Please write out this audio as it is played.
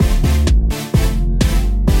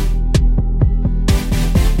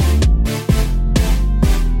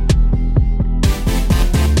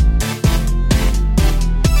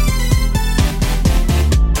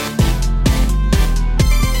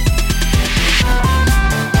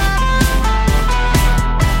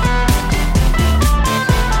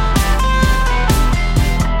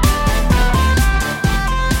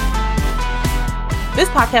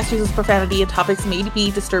podcast uses profanity and topics may be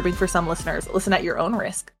disturbing for some listeners. Listen at your own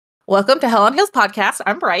risk. Welcome to Hell on Heels podcast.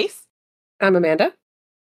 I'm Bryce. I'm Amanda.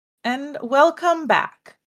 And welcome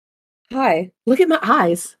back. Hi. Look at my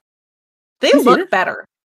eyes. They look better.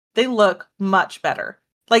 They look much better.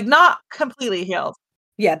 Like, not completely healed.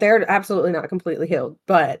 Yeah, they're absolutely not completely healed.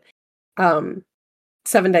 But 7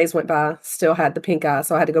 days went by, still had the pink eye.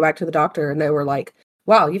 So I had to go back to the doctor and they were like,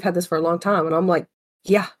 wow, you've had this for a long time. And I'm like,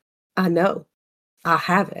 yeah, I know. I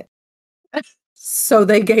have it. So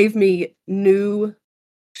they gave me new,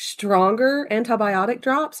 stronger antibiotic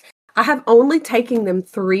drops. I have only taken them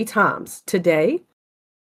 3 times today.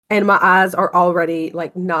 And my eyes are already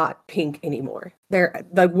like not pink anymore.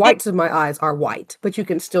 The whites of my eyes are white, but you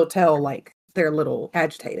can still tell like they're a little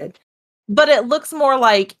agitated. But it looks more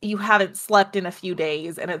like you haven't slept in a few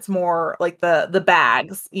days and it's more like the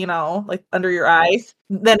bags, you know, like under your eyes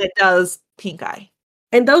than it does pink eye.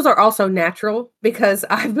 And those are also natural because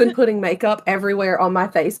I've been putting makeup everywhere on my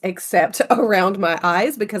face except around my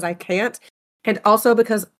eyes because I can't. And also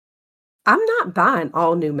because I'm not buying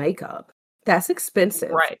all new makeup. That's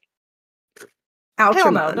expensive. Right. Out Hell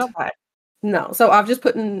your no, mind. don't buy. No. So I've just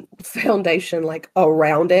put in foundation like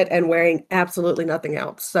around it and wearing absolutely nothing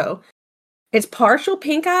else. So it's partial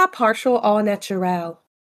pink eye, partial all natural.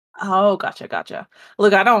 Oh, gotcha.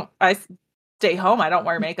 Look, I stay home. I don't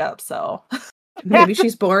wear makeup, so. Maybe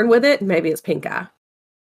she's born with it. Maybe it's pink eye.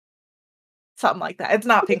 Something like that. It's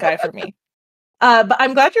not pink eye for me. But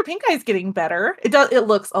I'm glad your pink eye is getting better. It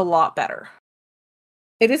looks a lot better.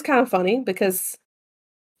 It is kind of funny because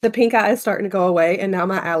the pink eye is starting to go away and now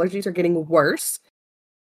my allergies are getting worse.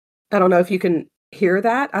 I don't know if you can hear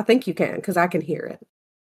that. I think you can because I can hear it.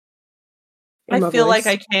 I feel like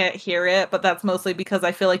I can't hear it, but that's mostly because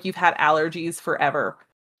I feel like you've had allergies forever.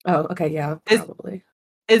 Oh, okay. Yeah, probably.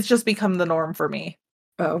 It's just become the norm for me.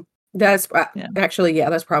 Oh, that's actually, yeah,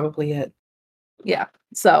 that's probably it. Yeah.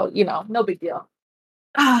 So, no big deal.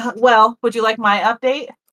 Well, would you like my update?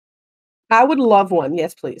 I would love one.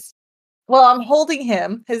 Yes, please. Well, I'm holding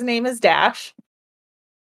him. His name is Dash.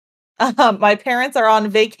 My parents are on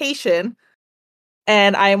vacation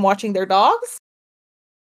and I am watching their dogs.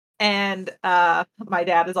 And my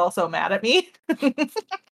dad is also mad at me because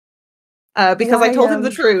I told him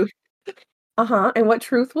the truth. And what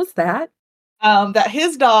truth was that? That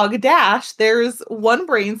his dog, Dash, there's one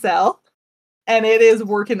brain cell and it is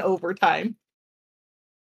working overtime.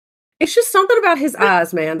 It's just something about his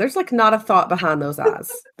eyes, man. There's like not a thought behind those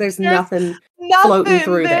eyes. There's nothing floating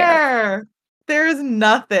through there. There's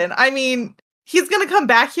nothing. I mean, he's going to come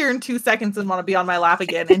back here in 2 seconds and want to be on my lap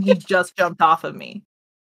again. And he just jumped off of me.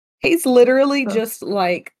 He's literally just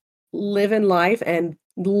like living life and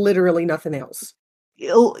literally nothing else.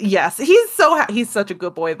 Yes, he's such a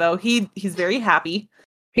good boy though. He's very happy.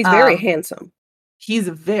 He's very handsome. He's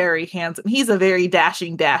very handsome. He's a very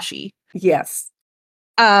dashy. Yes.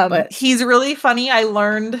 But he's really funny. I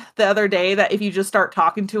learned the other day that if you just start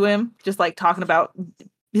talking to him, just like talking about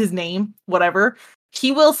his name, whatever,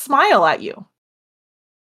 he will smile at you.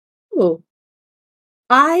 Oh,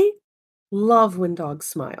 I love when dogs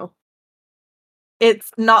smile.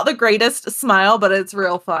 It's not the greatest smile, but it's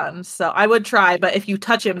real fun. So I would try, but if you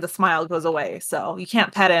touch him, the smile goes away. So you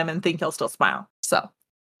can't pet him and think he'll still smile. So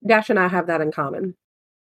Dash and I have that in common.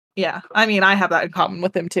 Yeah, I mean, I have that in common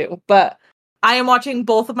with him too. But I am watching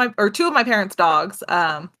two of my parents' dogs.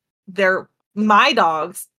 They're my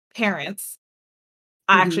dog's parents.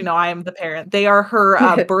 I actually know I am the parent. They are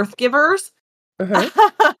her birth givers.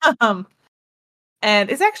 And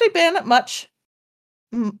it's actually been much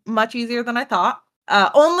easier than I thought.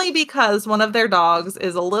 Only because one of their dogs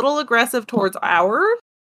is a little aggressive towards ours.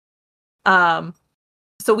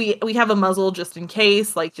 So we have a muzzle just in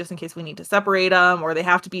case we need to separate them or they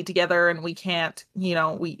have to be together and we can't, we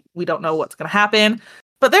don't know what's going to happen.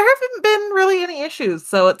 But there haven't been really any issues.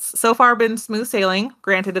 So it's so far been smooth sailing.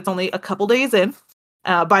 Granted, it's only a couple days in.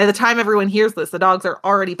 By the time everyone hears this, the dogs are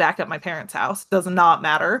already back at my parents' house. Does not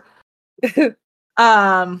matter.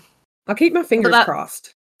 I'll keep my fingers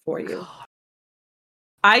crossed for you.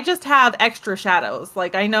 I just have extra shadows.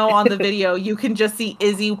 Like I know on the video, you can just see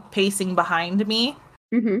Izzy pacing behind me.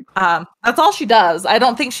 That's all she does. I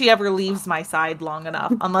don't think she ever leaves my side long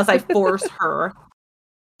enough unless I force her.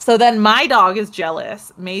 So then my dog is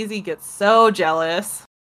jealous. Maisie gets so jealous.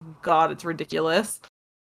 God, it's ridiculous.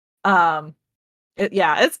 It's gonna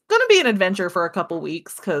be an adventure for a couple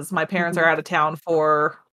weeks because my parents are out of town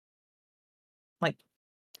for like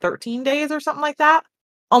 13 days or something like that.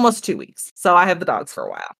 Almost 2 weeks. So I have the dogs for a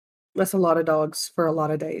while. That's a lot of dogs for a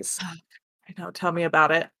lot of days. I know. Tell me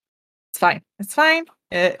about it. It's fine.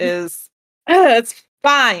 It is. It's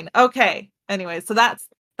fine. Okay. Anyway, so that's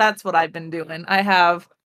That's what I've been doing. I have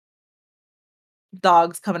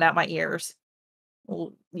dogs coming out my ears.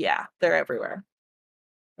 Well, yeah, they're everywhere.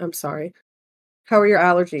 I'm sorry. How are your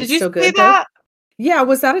allergies? Did you Still say good though? that? Yeah,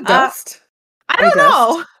 was that a dust? I A don't dust?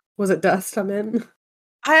 know. Was it dust I'm in?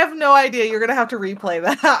 I have no idea. You're gonna have to replay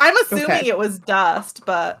that. I'm assuming Okay. it was dust,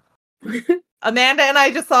 but Amanda and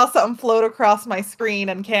I just saw something float across my screen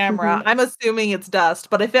and camera. I'm assuming it's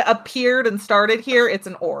dust, but if it appeared and started here, it's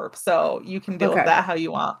an orb. So you can deal with Okay. that how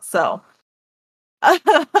you want. So,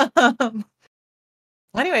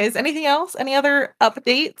 anyways, anything else? Any other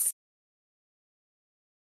updates?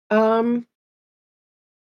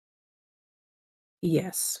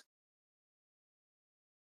 Yes.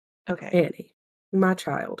 Okay. Annie, my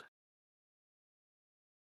child. She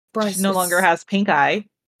Bryce no longer has pink eye.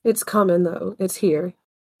 It's coming though. It's here.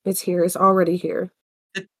 It's here. It's already here.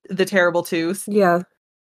 The terrible twos. Yeah.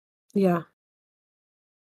 Yeah.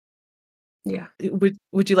 Yeah.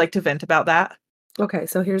 Would you like to vent about that? Okay,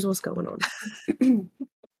 so here's what's going on.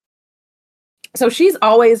 So she's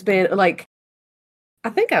always been like, I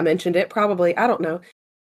think I mentioned it, probably, I don't know.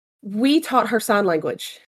 We taught her sign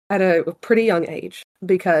language at a pretty young age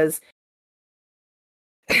because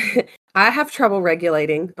I have trouble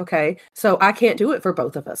regulating, okay? So I can't do it for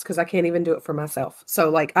both of us because I can't even do it for myself. So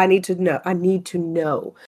like I need to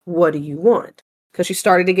know what do you want? Because she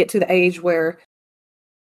started to get to the age where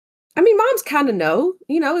I mean, moms kind of know,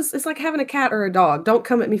 it's like having a cat or a dog. Don't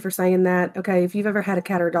come at me for saying that. Okay. If you've ever had a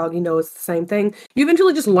cat or a dog, you know it's the same thing. You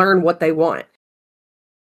eventually just learn what they want.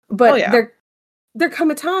 But yeah. there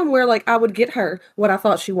come a time where like I would get her what I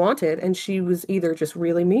thought she wanted, and she was either just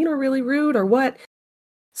really mean or really rude or what.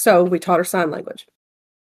 So we taught her sign language.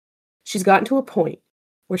 She's gotten to a point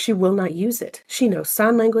where she will not use it. She knows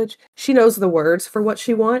sign language. She knows the words for what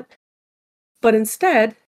she wants. But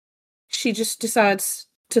instead, she just decides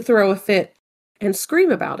to throw a fit and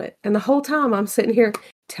scream about it. And the whole time I'm sitting here,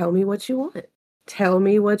 tell me what you want. Tell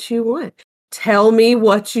me what you want. Tell me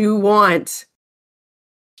what you want.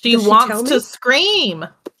 She wants to scream.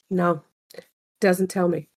 No, doesn't tell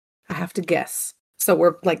me. I have to guess. So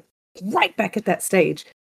we're like right back at that stage.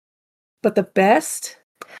 But the best.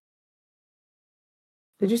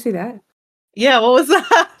 Did you see that? Yeah, what was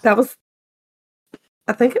that? That was.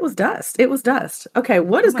 I think it was dust. It was dust. Okay,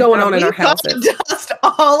 what is going on in our houses? Dust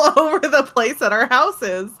all over the place at our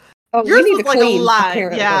houses. Oh, yours we need was to like clean, a lie.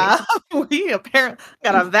 apparently. Yeah, we apparently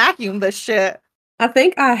gotta vacuum this shit. I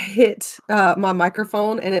think I hit my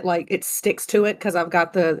microphone and it sticks to it because I've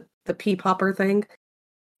got the pea popper thing.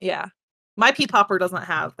 Yeah, my pea popper doesn't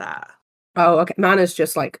have that. Oh, okay. Mine is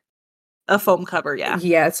just like a foam cover.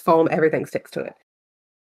 Yeah, it's foam. Everything sticks to it.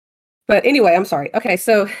 But anyway, I'm sorry. Okay,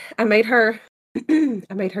 so I made her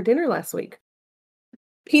dinner last week.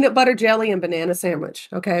 Peanut butter jelly and banana sandwich.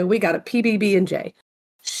 Okay, we got a PB&J.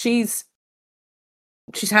 She's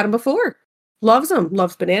had them before. Loves them.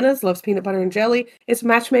 Loves bananas. Loves peanut butter and jelly. It's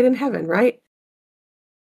match made in heaven, right?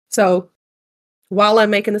 So while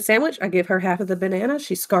I'm making the sandwich, I give her half of the banana.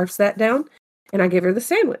 She scarfs that down, and I give her the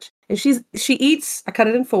sandwich. And she eats. I cut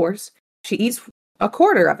it in fours. She eats a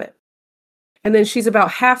quarter of it, and then she's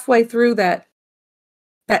about halfway through that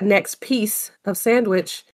next piece of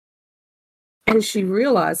sandwich, and she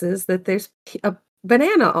realizes that there's a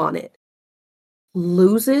banana on it.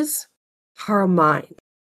 Loses her mind.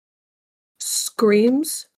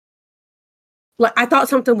 Screams. Like I thought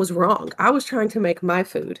something was wrong. I was trying to make my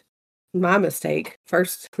food. My mistake.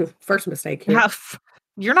 First mistake here.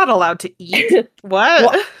 You're not allowed to eat. What?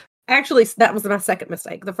 Well, actually, that was my second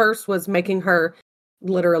mistake. The first was making her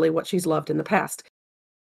literally what she's loved in the past.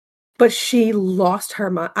 But she lost her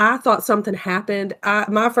mind. I thought something happened.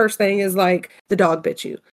 My first thing is like the dog bit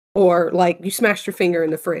you. Or like you smashed your finger in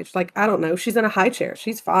the fridge. Like, I don't know. She's in a high chair.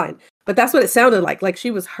 She's fine. But that's what it sounded like. Like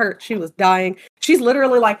she was hurt. She was dying. She's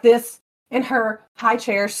literally like this in her high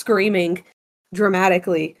chair screaming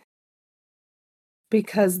dramatically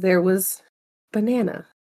because there was banana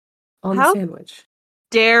on the sandwich.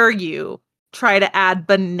 Dare you try to add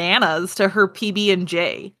bananas to her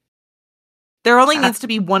PB&J? There only needs to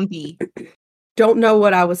be one B. Don't know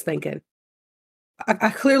what I was thinking. I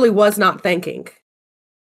clearly was not thinking.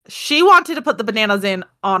 She wanted to put the bananas in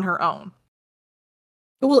on her own.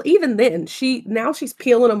 Well, even then, she's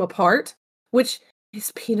peeling them apart, which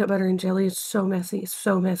is peanut butter and jelly. It's so messy. It's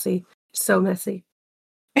so messy. So messy.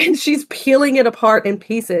 And she's peeling it apart in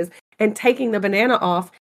pieces and taking the banana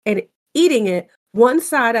off and eating it one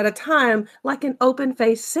side at a time like an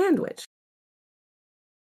open-faced sandwich.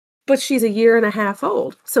 But she's 1.5 years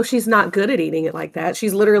old, so she's not good at eating it like that.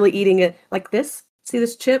 She's literally eating it like this. See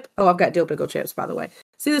this chip? Oh, I've got dill pickle chips, by the way.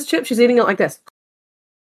 See this chip? She's eating it like this.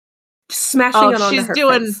 smashing it onto her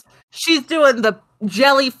face. She's doing the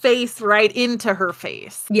jelly face right into her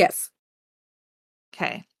face. Yes.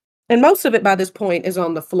 Okay. And most of it by this point is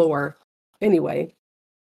on the floor anyway.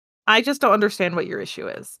 I just don't understand what your issue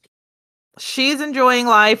is. She's enjoying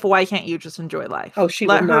life. Why can't you just enjoy life? Oh, she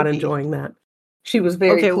was not enjoying that. She was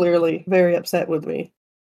very clearly very upset with me.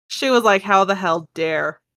 She was like, how the hell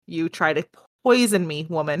dare you try to poison me,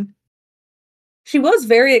 woman? She was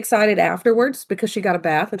very excited afterwards because she got a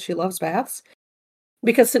bath and she loves baths.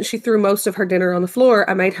 Because since she threw most of her dinner on the floor,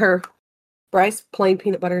 I made her Bryce plain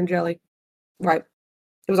peanut butter and jelly. Right.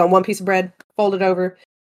 It was on one piece of bread, folded over,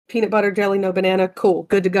 peanut butter, jelly, no banana. Cool,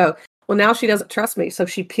 good to go. Well, now she doesn't trust me, so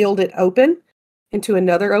she peeled it open into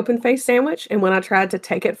another open face sandwich. And when I tried to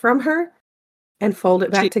take it from her and fold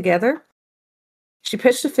it back together, she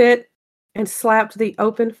pitched a fit and slapped the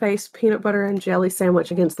open face peanut butter and jelly sandwich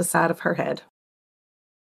against the side of her head.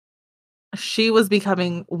 She was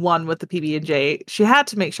becoming one with the PB&J. She had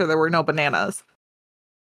to make sure there were no bananas.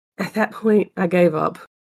 At that point, I gave up.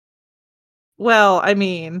 Well, I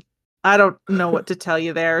mean, I don't know what to tell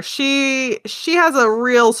you there. She has a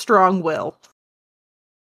real strong will.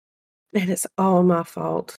 And it's all my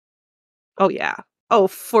fault. Oh, yeah. Oh,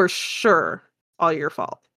 for sure. All your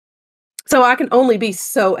fault. So I can only be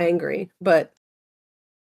so angry, but...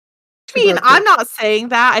 I mean, I'm not saying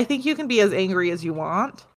that. I think you can be as angry as you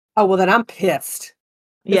want. Oh, well, then I'm pissed.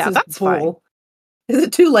 Yeah, that's fine. Is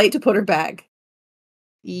it too late to put her back?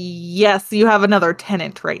 Yes, you have another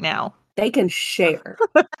tenant right now. They can share.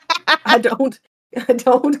 I don't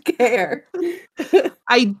care.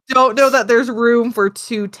 I don't know that there's room for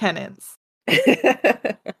 2 tenants.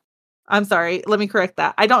 I'm sorry. Let me correct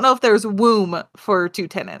that. I don't know if there's womb for 2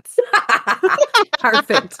 tenants.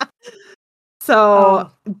 Perfect.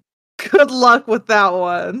 So, good luck with that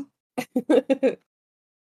one.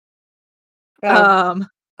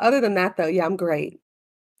 Other than that, though, yeah, I'm great.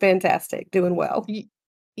 Fantastic. Doing well.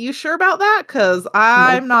 You sure about that? Because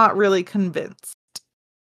I'm not really convinced.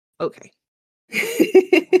 Okay.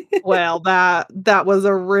 Well, that was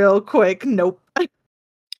a real quick nope.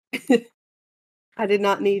 I did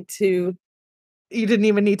not need to. You didn't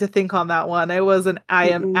even need to think on that one. It was I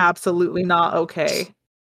am absolutely not okay.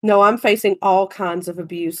 No, I'm facing all kinds of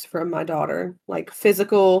abuse from my daughter, like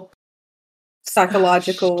physical,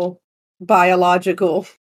 psychological, biological.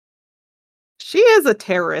 She is a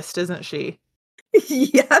terrorist, isn't she?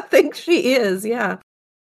 Yeah, I think she is. Yeah.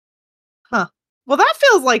 Huh. Well, that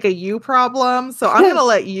feels like a you problem, so I'm going to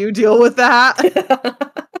let you deal with that.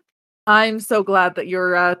 I'm so glad that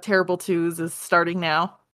your Terrible Twos is starting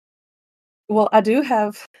now. Well, I do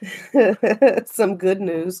have some good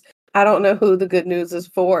news. I don't know who the good news is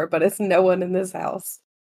for, but it's no one in this house.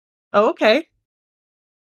 Oh, okay.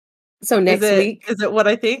 So next week... Is it what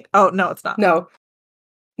I think? Oh, no, it's not. No.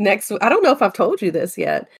 I don't know if I've told you this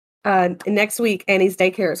yet. Next week, Annie's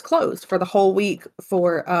daycare is closed for the whole week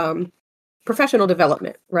for professional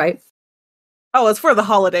development, right? Oh, it's for the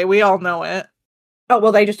holiday. We all know it. Oh,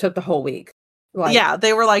 well, they just took the whole week. Yeah,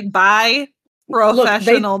 they were like, bye,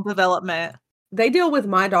 professional development. They deal with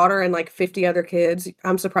my daughter and like 50 other kids.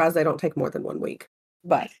 I'm surprised they don't take more than 1 week.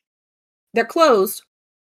 But they're closed.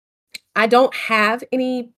 I don't have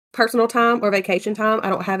any personal time or vacation time. I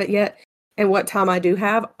don't have it yet. And what time I do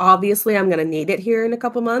have, obviously, I'm going to need it here in a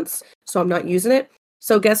couple months. So I'm not using it.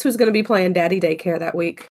 So guess who's going to be playing daddy daycare that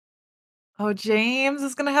week? Oh, James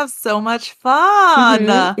is going to have so much fun.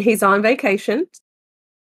 Mm-hmm. He's on vacation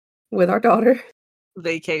with our daughter.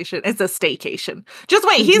 Vacation. It's a staycation. Just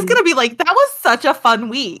wait. He's going to be like, that was such a fun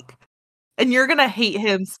week. And you're going to hate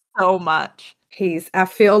him so much. I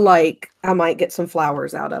feel like I might get some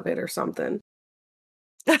flowers out of it or something.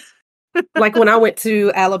 Like when I went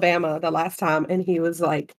to Alabama the last time and he was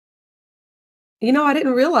like, I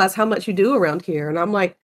didn't realize how much you do around here. And I'm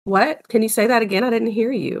like, what? Can you say that again? I didn't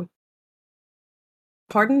hear you.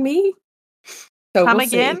 Pardon me? So Come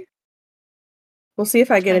again? We'll see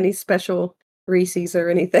if I get any special Reese's or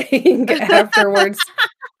anything afterwards.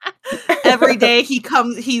 Every day he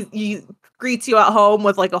greets you at home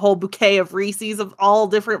with like a whole bouquet of Reese's of all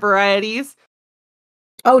different varieties.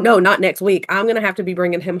 Oh, no, not next week. I'm going to have to be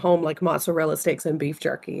bringing him home like mozzarella sticks and beef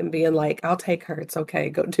jerky and being like, I'll take her. It's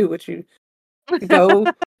okay. Go do what you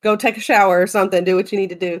go take a shower or something. Do what you need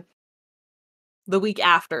to do. The week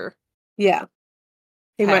after. Yeah.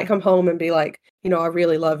 He might come home and be like, I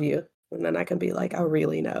really love you. And then I can be like, I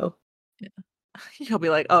really know. Yeah. He'll be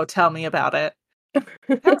like, oh, tell me about it.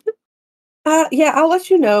 Yeah, I'll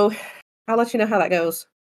let you know. I'll let you know how that goes.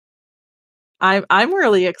 I'm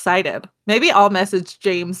really excited. Maybe I'll message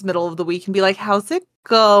James middle of the week and be like, how's it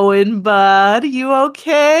going, bud? You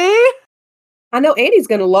okay? I know Annie's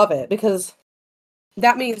gonna love it because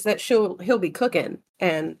that means that he'll be cooking,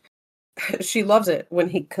 and she loves it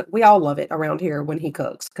when we all love it around here when he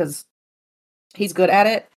cooks because he's good at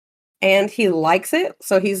it and he likes it.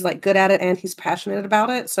 So he's like good at it and he's passionate about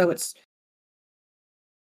it. So it's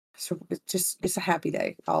a happy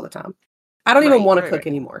day all the time. I don't even want to cook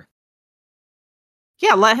anymore.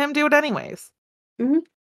 Yeah, let him do it anyways. Mm-hmm.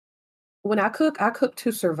 When I cook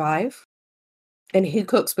to survive, and he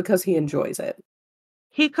cooks because he enjoys it.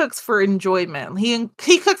 He cooks for enjoyment. He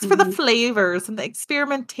cooks for the flavors and the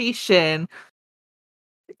experimentation.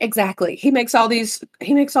 Exactly. He makes all these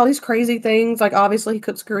crazy things. Like obviously he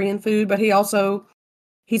cooks Korean food, but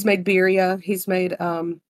he's made birria. He's made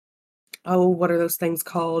what are those things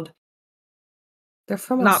called? They're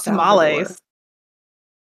from El Not Salvador. tamales.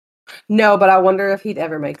 No, but I wonder if he'd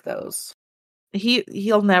ever make those.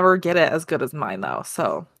 He'll never get it as good as mine though.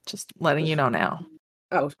 So just letting you know now.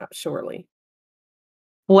 Oh, surely.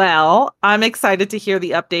 Well, I'm excited to hear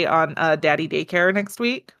the update on Daddy Daycare next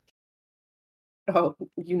week. Oh,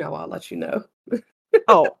 I'll let you know.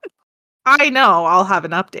 Oh, I know I'll have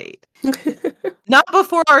an update. Not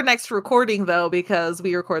before our next recording, though, because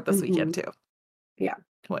we record this weekend, too. Yeah.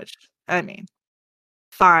 Which, I mean,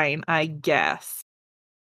 fine, I guess.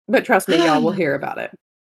 But trust me, y'all will hear about it.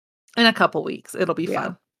 In a couple weeks. It'll be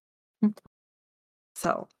fun.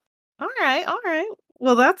 So, all right.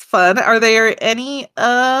 Well, that's fun. Are there any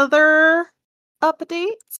other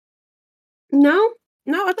updates? No,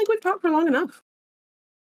 I think we've talked for long enough.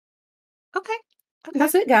 Okay.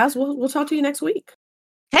 That's it, guys. We'll talk to you next week.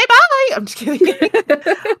 Hey, bye! I'm just kidding.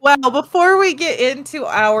 Well, before we get into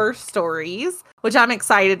our stories, which I'm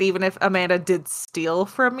excited, even if Amanda did steal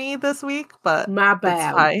from me this week, but my bad.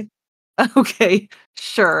 That's fine. Okay,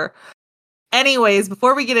 sure. Anyways,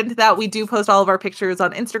 before we get into that, we do post all of our pictures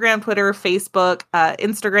on Instagram, Twitter, Facebook.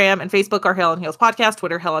 Instagram and Facebook are Hell on Heels Podcast,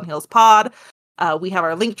 Twitter, Hell on Heels Pod. We have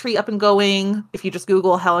our link tree up and going. If you just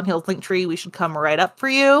Google Hell on Heels link tree, we should come right up for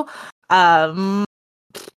you.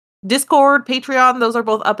 Discord, Patreon, those are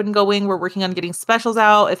both up and going. We're working on getting specials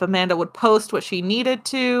out. If Amanda would post what she needed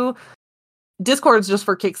to. Discord's just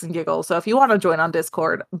for kicks and giggles. So if you want to join on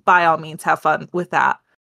Discord, by all means, have fun with that.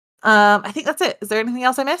 I think that's it. Is there anything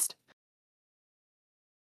else I missed?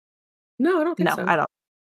 No, I don't think so. No, I don't.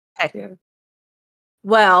 Okay. Yeah.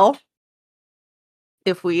 Well,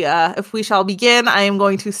 if we shall begin, I am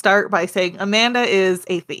going to start by saying Amanda is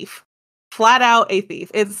a thief. Flat out a thief.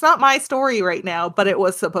 It's not my story right now, but it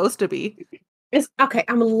was supposed to be. It's okay.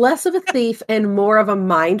 I'm less of a thief and more of a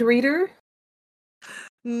mind reader.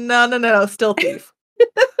 No. Still thief.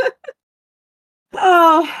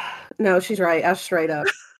 Oh, no, she's right. I straight up.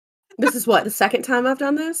 This is what, the second time I've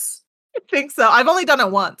done this? I think so. I've only done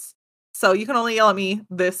it once. So you can only yell at me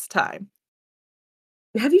this time.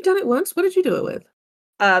 Have you done it once? What did you do it with?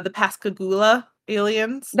 The Pascagoula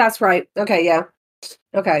aliens. That's right. Okay, yeah.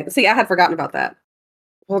 Okay. See, I had forgotten about that.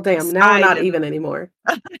 Well, damn. Now we're not even anymore.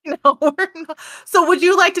 No, we're not. So would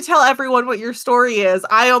you like to tell everyone what your story is?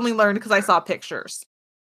 I only learned because I saw pictures.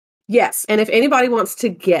 Yes. And if anybody wants to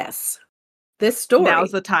guess this story.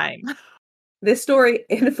 Now's the time. This story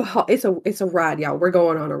involves, it's a ride, y'all. We're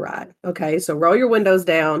going on a ride. Okay. So roll your windows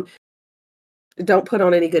down. Don't put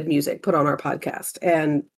on any good music. Put on our podcast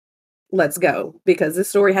and let's go, because this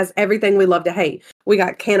story has everything we love to hate. We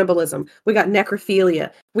got cannibalism, we got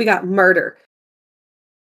necrophilia, we got murder.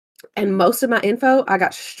 And most of my info I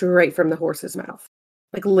got straight from the horse's mouth.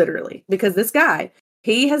 Like literally. Because this guy,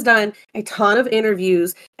 he has done a ton of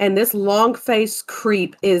interviews and this long-faced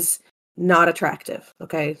creep is not attractive.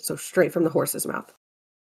 Okay? So straight from the horse's mouth.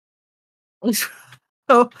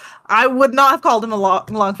 So I would not have called him a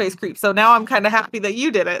long-faced creep. So now I'm kind of happy that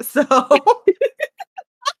you did it. So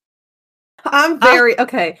I'm very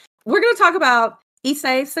okay. We're going to talk about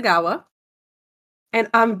Issei Sagawa. And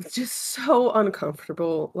I'm just so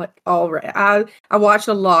uncomfortable. Like already, I watched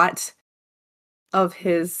a lot of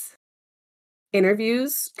his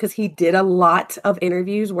interviews because he did a lot of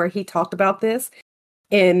interviews where he talked about this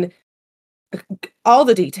in all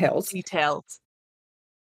the details.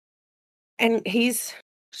 And he's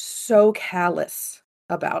so callous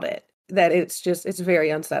about it that it's very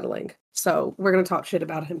unsettling. So we're going to talk shit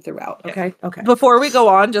about him throughout. Okay. Before we go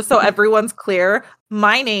on, just so everyone's clear,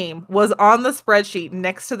 my name was on the spreadsheet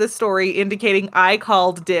next to the story indicating I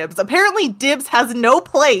called Dibs. Apparently Dibs has no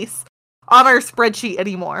place on our spreadsheet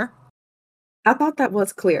anymore. I thought that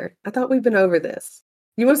was clear. I thought we've been over this.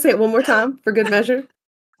 You want to say it one more time for good measure?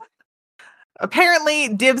 Apparently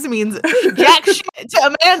Dibs means jack shit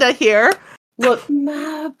to Amanda here. Look,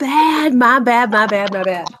 my bad.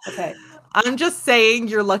 Okay. I'm just saying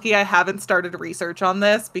you're lucky I haven't started research on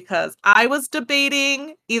this because I was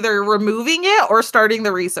debating either removing it or starting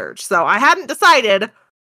the research. So I hadn't decided,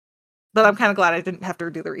 but I'm kind of glad I didn't have to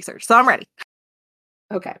do the research. So I'm ready.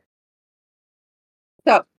 Okay.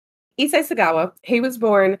 So, Issei Sagawa, he was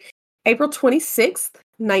born April 26th,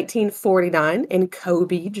 1949 in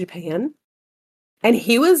Kobe, Japan. And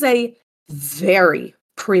he was a very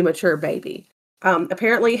premature baby.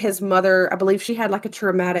 Apparently his mother, I believe she had like a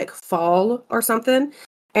traumatic fall or something.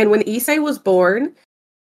 And when Issei was born,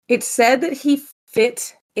 it said that he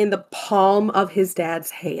fit in the palm of his dad's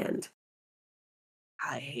hand.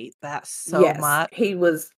 I hate that so Yes, much. he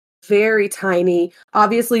was very tiny,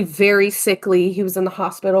 obviously very sickly. He was in the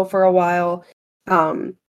hospital for a while.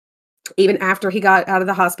 Um, Even after he got out of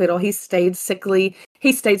the hospital, he stayed sickly.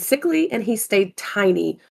 He stayed sickly and he stayed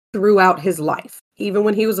tiny throughout his life. Even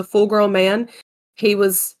when he was a full-grown man,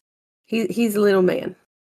 he's a little man.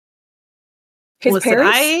 His Listen,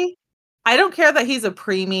 parents, I don't care that he's a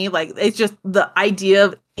preemie. Like, it's just the idea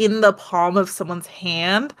of in the palm of someone's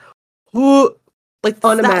hand. Ooh, like, that's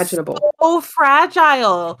unimaginable. so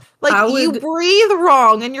fragile. Like, I you would, breathe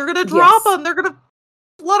wrong and you're gonna drop yes, them. They're gonna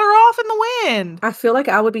flutter off in the wind. I feel like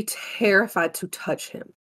I would be terrified to touch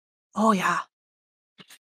him. Oh yeah.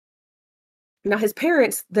 Now, his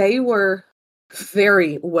parents, they were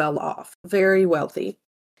very well off, very wealthy.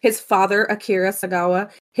 His father, Akira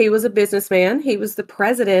Sagawa, he was a businessman. He was the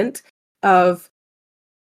president of,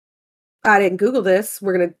 I didn't Google this,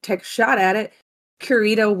 we're going to take a shot at it,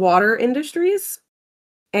 Kurita Water Industries.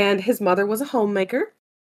 And his mother was a homemaker.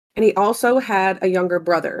 And he also had a younger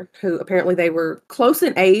brother who apparently they were close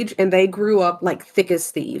in age and they grew up like thick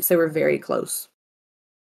as thieves. They were very close.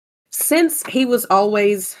 Since he was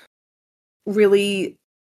always really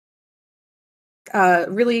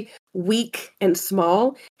really weak and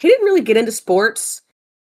small. He didn't really get into sports,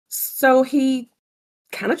 so he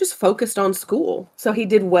kind of just focused on school. So he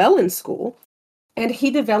did well in school, and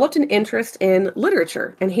he developed an interest in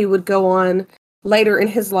literature, and he would go on later in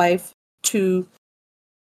his life to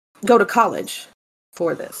go to college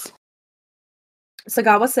for this.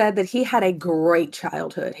 Sagawa said that he had a great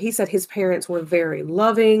childhood. He said his parents were very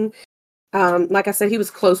loving. Like I said, he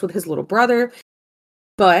was close with his little brother.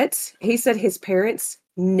 But he said his parents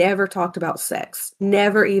never talked about sex,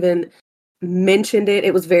 never even mentioned it.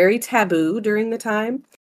 It was very taboo during the time.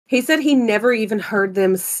 He said he never even heard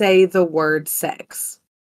them say the word sex.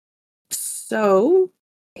 So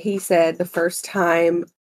he said the first time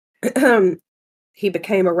he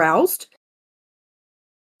became aroused,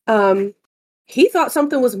 he thought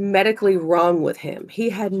something was medically wrong with him. He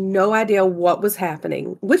had no idea what was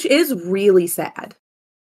happening, which is really sad.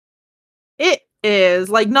 It is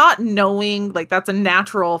like not knowing, like, that's a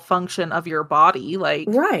natural function of your body. Like,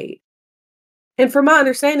 Right. And from my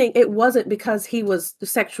understanding, it wasn't because he was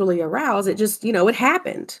sexually aroused. It just, it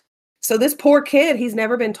happened. So this poor kid, he's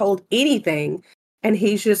never been told anything. And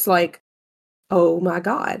he's just like, oh my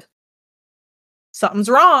God. something's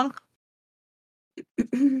wrong.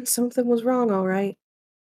 Something was wrong, all right.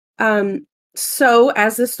 So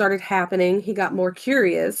as this started happening, he got more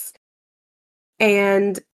curious.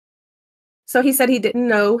 And so he said he didn't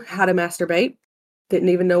know how to masturbate, didn't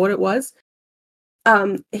even know what it was.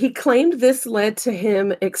 He claimed this led to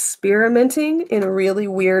him experimenting in really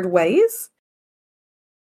weird ways.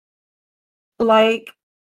 Like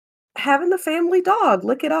having the family dog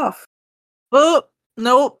lick it off. Oh,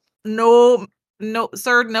 nope. No, no,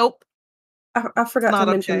 sir, nope. I It's forgot to not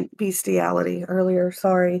okay. mention bestiality earlier.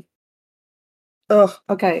 Sorry. Ugh.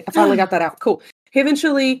 Okay. I finally got that out. Cool. He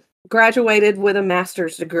eventually graduated with a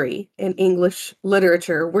master's degree in English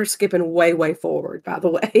literature. We're skipping way, way forward, by the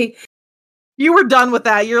way. You were done with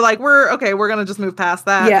that. You're like, we're gonna just move past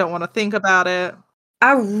that. Yeah. Don't want to think about it.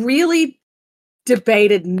 I really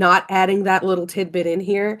debated not adding that little tidbit in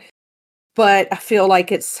here, but I feel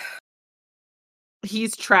like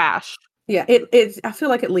He's trash. yeah, I feel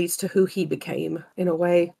like it leads to who he became in a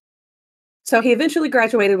way. So he eventually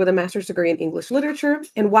graduated with a master's degree in English literature,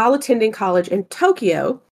 and while attending college in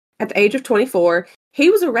Tokyo at the age of 24,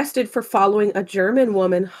 he was arrested for following a German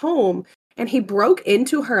woman home, and he broke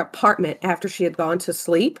into her apartment after she had gone to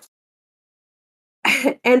sleep.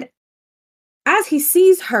 And as he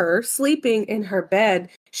sees her sleeping in her bed,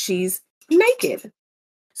 she's naked.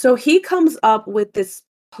 So he comes up with this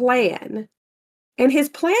plan, and his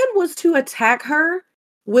plan was to attack her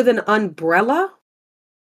with an umbrella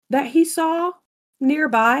that he saw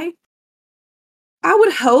nearby. I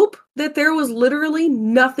would hope that there was literally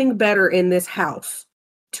nothing better in this house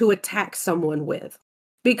to attack someone with.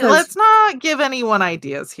 Because Let's not give anyone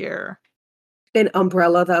ideas here. an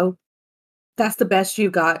umbrella, though, that's the best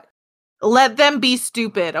you got. Let them be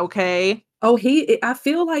stupid, okay? Oh, I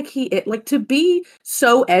feel like like to be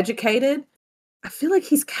so educated, I feel like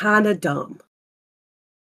he's kind of dumb.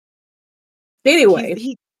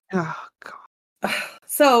 Anyway, Oh god.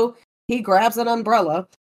 so he grabs an umbrella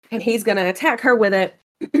and he's going to attack her with it.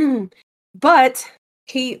 But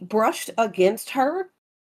he brushed against her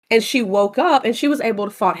and she woke up and she was able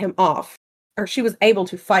to fight him off. Or she was able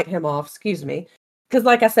to fight him off, excuse me. Because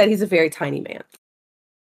like I said, he's a very tiny man.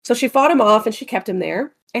 So she fought him off and she kept him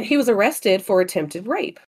there. And he was arrested for attempted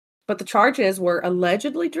rape. But the charges were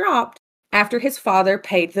allegedly dropped after his father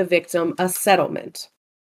paid the victim a settlement.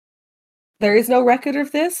 There is no record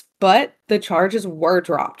of this, but the charges were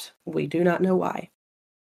dropped. We do not know why.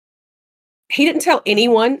 He didn't tell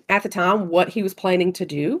anyone at the time what he was planning to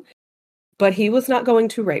do, but he was not going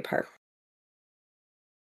to rape her.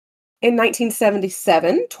 In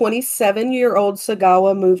 1977, 27-year-old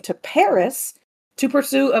Sagawa moved to Paris to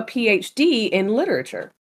pursue a PhD in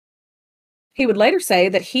literature. He would later say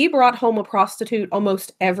that he brought home a prostitute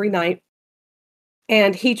almost every night,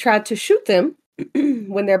 and he tried to shoot them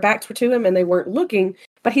when their backs were to him and they weren't looking,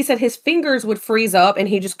 but he said his fingers would freeze up and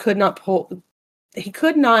he just could not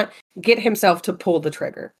get himself to pull the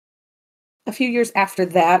trigger. A few years after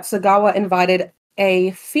that, Sagawa invited a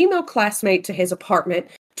female classmate to his apartment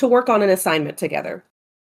to work on an assignment together.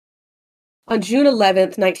 On June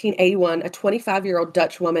 11th, 1981, a 25-year-old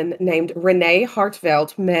Dutch woman named Renee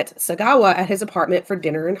Hartveld met Sagawa at his apartment for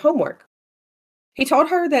dinner and homework. He told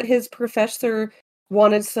her that his professor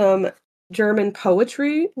wanted some German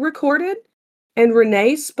poetry recorded, and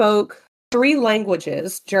Renee spoke 3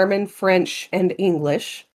 languages, German, French, and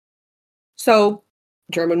English. So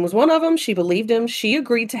German was one of them. She believed him. She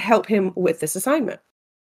agreed to help him with this assignment.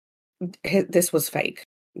 This was fake,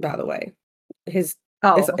 by the way. It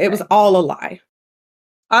was all a lie.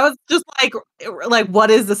 I was just like, what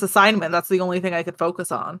is this assignment? That's the only thing I could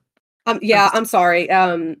focus on. I'm sorry.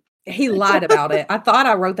 He lied about it. I thought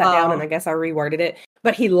I wrote that down and I guess I reworded it.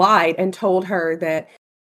 But he lied and told her that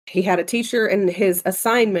he had a teacher and his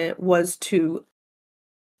assignment was to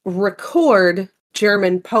record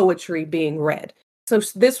German poetry being read. So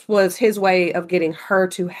this was his way of getting her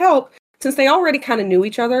to help since they already kind of knew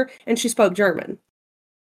each other and she spoke German.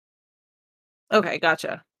 Okay,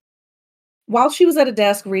 gotcha. While she was at a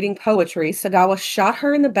desk reading poetry, Sagawa shot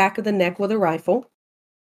her in the back of the neck with a rifle.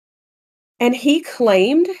 And he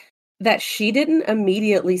claimed that she didn't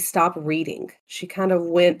immediately stop reading. She kind of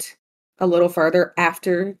went a little further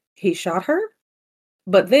after he shot her.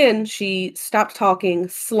 But then she stopped talking,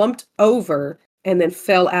 slumped over, and then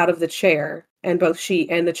fell out of the chair. And both she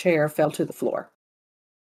and the chair fell to the floor.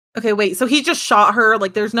 Okay, wait. So he just shot her?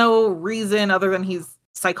 Like, there's no reason other than he's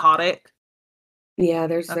psychotic? Yeah,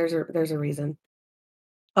 there's a reason.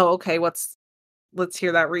 Oh, okay. Let's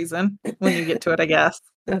hear that reason when you get to it, I guess.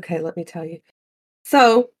 Okay, let me tell you.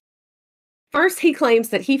 So, first he claims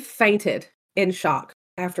that he fainted in shock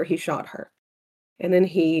after he shot her. And then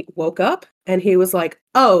he woke up and he was like,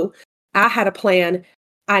 "Oh, I had a plan.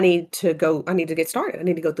 I need to get started. I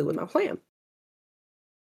need to go through with my plan."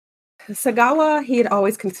 Sagawa, he had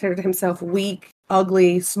always considered himself weak,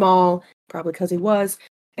 ugly, small, probably because he was.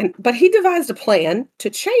 But he devised a plan to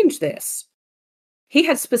change this. He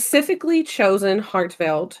had specifically chosen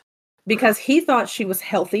Hartveld because he thought she was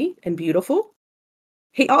healthy and beautiful.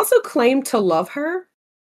 He also claimed to love her.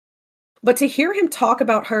 But to hear him talk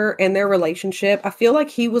about her and their relationship, I feel like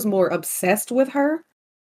he was more obsessed with her.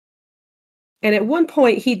 And at one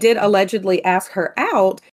point, he did allegedly ask her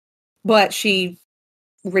out, but she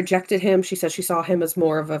rejected him. She said she saw him as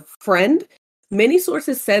more of a friend. Many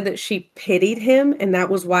sources said that she pitied him, and that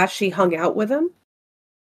was why she hung out with him.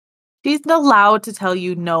 She's allowed to tell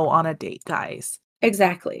you no on a date, guys.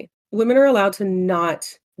 Exactly. Women are allowed to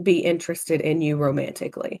not be interested in you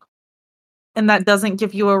romantically. And that doesn't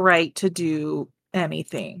give you a right to do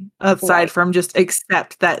anything aside from just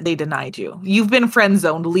accept that they denied you. You've been friend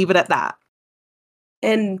zoned. Leave it at that.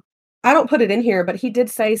 And I don't put it in here, but he did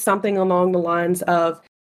say something along the lines of,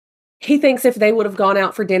 he thinks if they would have gone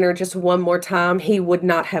out for dinner just one more time, he would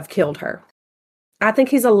not have killed her. I think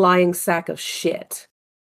he's a lying sack of shit.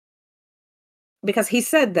 Because he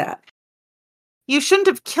said that. You shouldn't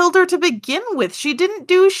have killed her to begin with. She didn't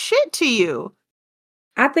do shit to you.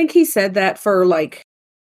 I think he said that for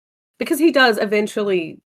because he does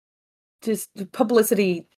eventually just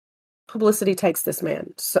publicity takes this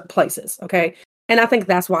man places, okay? And I think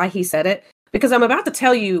that's why he said it. Because I'm about to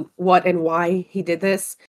tell you what and why he did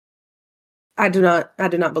this. I do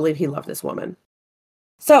not believe he loved this woman.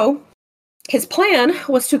 So, his plan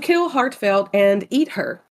was to kill Hartveld and eat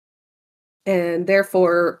her. And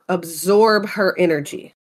therefore absorb her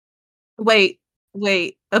energy. Wait.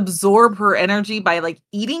 Absorb her energy by, like,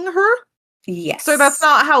 eating her? Yes. So that's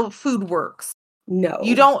not how food works. No.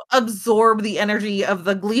 You don't absorb the energy of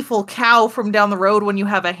the gleeful cow from down the road when you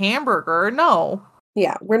have a hamburger. No.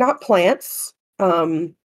 Yeah, we're not plants.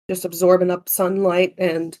 Just absorbing up sunlight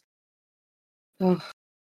and ugh.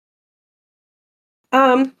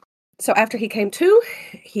 So after he came to,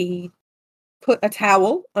 he put a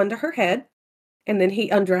towel under her head and then he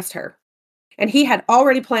undressed her. And he had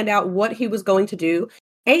already planned out what he was going to do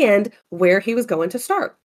and where he was going to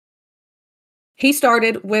start. He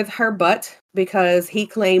started with her butt because he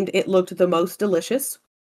claimed it looked the most delicious.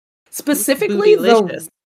 Specifically, Bootylicious.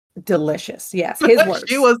 delicious. Yes, his words.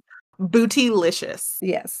 She was bootylicious.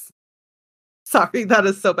 Yes. Sorry, that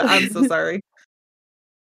is so bad. I'm so sorry.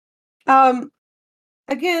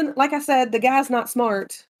 Again, like I said, the guy's not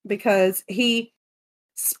smart because he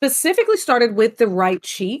specifically started with the right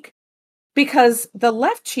cheek because the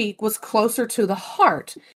left cheek was closer to the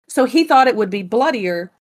heart. So he thought it would be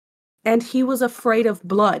bloodier and he was afraid of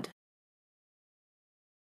blood.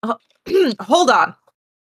 Hold on.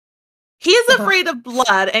 He's Uh-huh. afraid of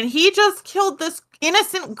blood, and he just killed this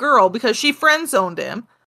innocent girl because she friend-zoned him.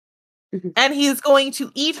 Mhm. And he's going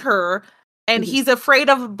to eat her, and Mhm. he's afraid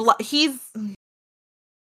of blood. He's...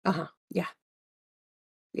 Uh-huh. Yeah.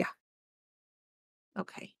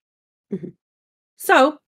 Okay. Mhm.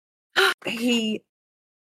 So he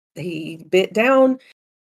bit down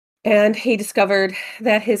and he discovered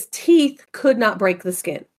that his teeth could not break the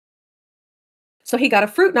skin. So he got a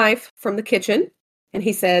fruit knife from the kitchen and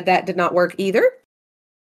he said that did not work either.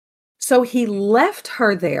 So he left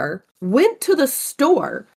her there, went to the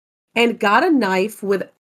store and got a knife with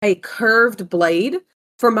a curved blade.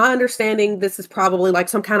 From my understanding, this is probably like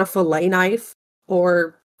some kind of fillet knife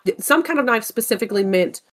or some kind of knife specifically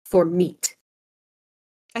meant for meat.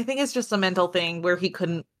 I think it's just a mental thing where he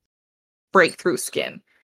couldn't break through skin.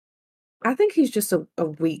 I think he's just a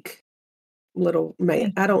weak little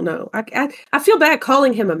man. I don't know. I feel bad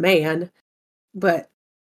calling him a man, but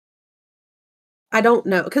I don't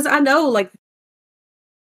know. Because I know, like,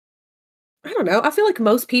 I don't know. I feel like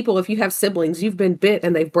most people, if you have siblings, you've been bit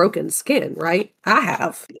and they've broken skin, right? I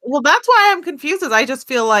have. Well, that's why I'm confused, is I just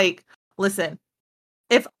feel like, listen,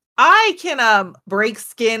 if I can break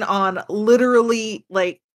skin on literally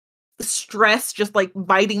like stress, just like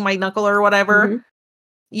biting my knuckle or whatever, Mm-hmm.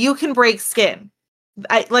 you can break skin.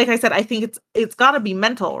 Like I said, I think it's got to be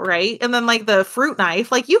mental, right? And then like the fruit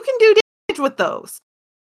knife, like you can do damage with those.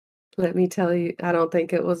 Let me tell you, I don't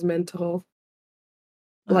think it was mental.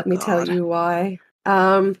 Oh, Let me tell God. you why.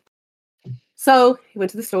 So he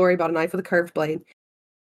went to the store, he bought a knife with a curved blade,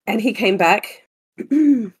 and he came back,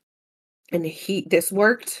 and this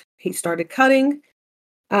worked. He started cutting.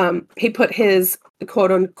 He put his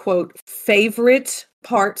quote unquote favorite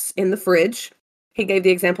parts in the fridge. He gave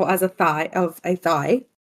the example as a thigh.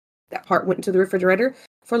 That part went into the refrigerator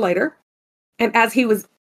for later. And as he was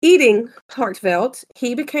eating Hartvelt,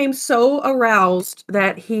 he became so aroused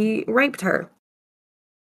that he raped her.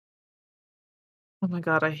 Oh my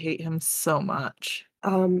God, I hate him so much.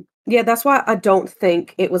 Yeah, that's why I don't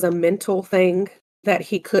think it was a mental thing that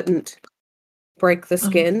he couldn't break the Oh,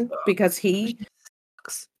 skin because he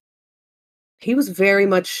he was very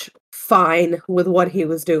much fine with what he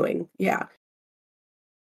was doing. Yeah.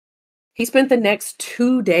 He spent the next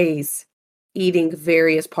 2 days eating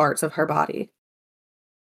various parts of her body.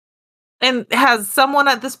 And has someone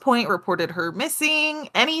at this point reported her missing?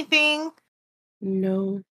 Anything?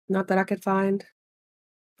 No, not that I could find.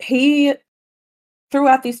 He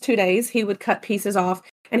Throughout these 2 days, he would cut pieces off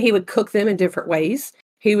and he would cook them in different ways.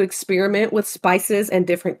 He would experiment with spices and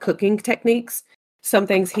different cooking techniques. Some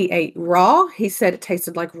things he ate raw. He said it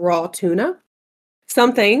tasted like raw tuna.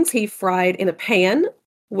 Some things he fried in a pan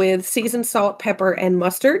with seasoned salt, pepper, and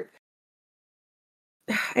mustard.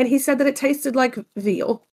 And he said that it tasted like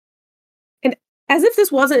veal. And as if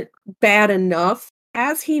this wasn't bad enough,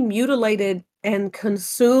 as he mutilated and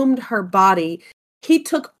consumed her body, he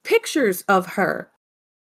took pictures of her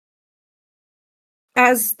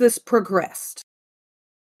as this progressed.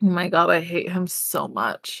 Oh my God, I hate him so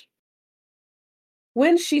much.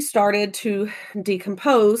 When she started to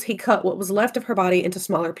decompose, he cut what was left of her body into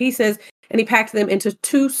smaller pieces and he packed them into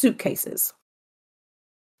 2 suitcases.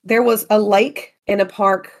 There was a lake in a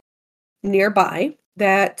park nearby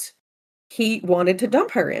that he wanted to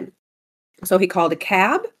dump her in. So he called a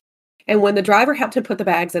cab, and when the driver helped him put the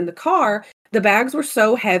bags in the car, the bags were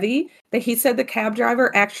so heavy that he said the cab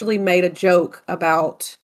driver actually made a joke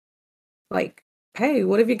about, like, hey,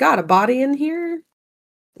 what have you got? A body in here?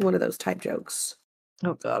 One of those type jokes.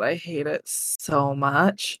 Oh God, I hate it so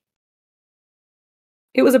much.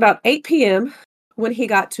 It was about 8 p.m. when he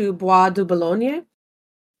got to Bois de Boulogne.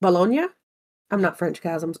 Bologna? I'm not French,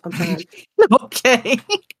 guys. I'm trying. Okay.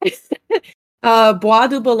 Bois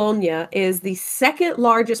de Boulogne is the second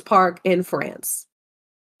largest park in France.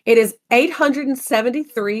 It is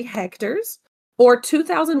 873 hectares or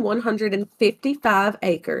 2,155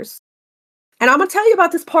 acres. And I'm going to tell you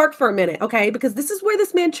about this park for a minute, okay? Because this is where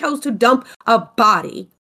this man chose to dump a body.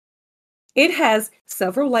 It has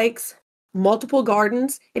several lakes, multiple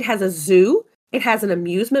gardens. It has a zoo. It has an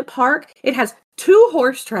amusement park. It has 2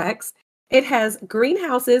 horse tracks. It has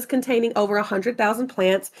greenhouses containing over 100,000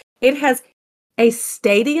 plants. It has a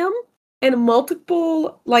stadium and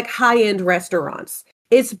multiple like high-end restaurants.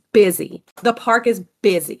 It's busy. The park is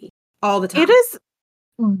busy all the time. It is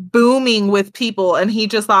booming with people, and he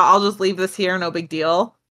just thought, I'll just leave this here, no big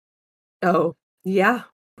deal. Oh, yeah,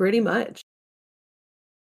 pretty much.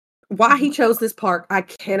 Why he chose this park, I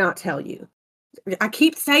cannot tell you. I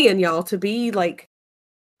keep saying, y'all, to be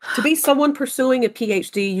someone pursuing a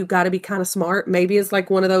PhD, you got to be kind of smart. Maybe it's like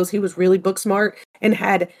one of those, he was really book smart and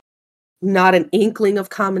had not an inkling of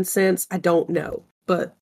common sense. I don't know,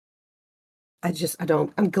 but I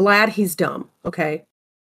don't. I'm glad he's dumb, okay?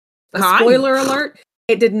 Spoiler alert,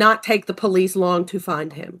 it did not take the police long to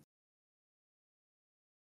find him.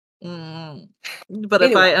 But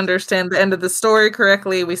anyway. If I understand the end of the story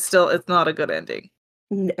correctly, it's not a good ending.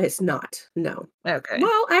 It's not. No. Okay.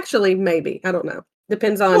 Well, actually, maybe. I don't know.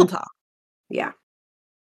 Depends on. We'll talk. Yeah.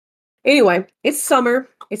 Anyway, it's summer.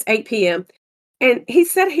 It's 8 p.m. And he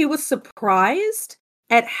said he was surprised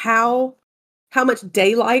at how much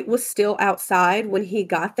daylight was still outside when he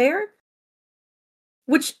got there.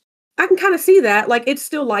 Which I can kind of see that. Like, it's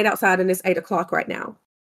still light outside and it's 8 o'clock right now.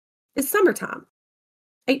 It's summertime.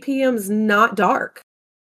 8 p.m. is not dark.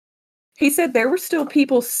 He said there were still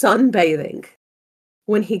people sunbathing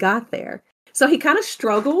when he got there. So he kind of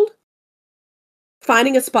struggled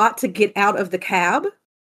finding a spot to get out of the cab,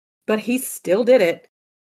 but he still did it.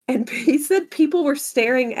 And he said people were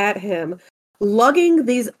staring at him, lugging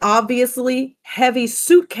these obviously heavy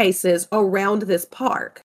suitcases around this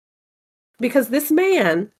park. Because this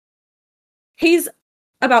man, he's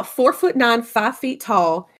about 4'9", 5 feet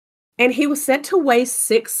tall, and he was said to weigh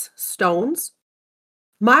 6 stones.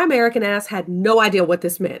 My American ass had no idea what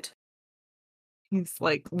this meant. He's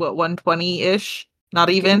like, what, 120-ish? Not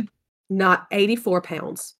even? Not 84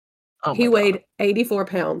 pounds. Oh, he weighed 84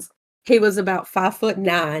 pounds. He was about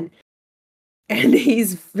 5'9", and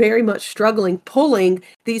he's very much struggling pulling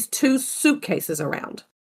these 2 suitcases around.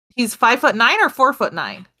 He's 5'9" or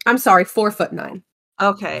 4'9"? I'm sorry, 4'9".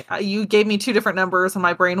 Okay, you gave me 2 different numbers, and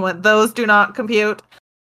my brain went, those do not compute.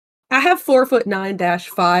 I have 4'9"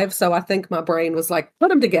 - 5, so I think my brain was like, put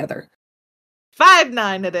them together.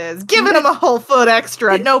 5'9" it is. Giving him a whole foot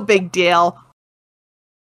extra, no big deal.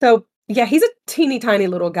 So, yeah, he's a teeny tiny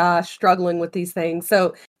little guy struggling with these things.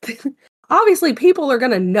 So, obviously, people are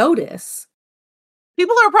going to notice.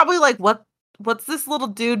 People are probably like, what's this little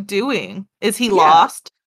dude doing? Is he lost?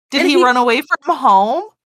 Did he run away from home?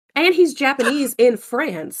 And he's Japanese in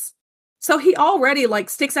France. So he already like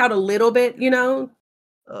sticks out a little bit, you know?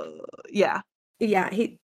 Yeah. Yeah,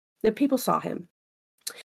 the people saw him.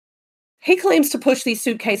 He claims to push these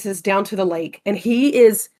suitcases down to the lake, and he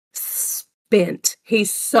is spent.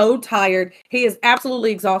 He's so tired. He is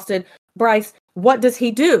absolutely exhausted. Bryce, what does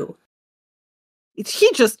he do?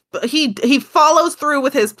 He follows through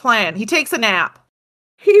with his plan. He takes a nap.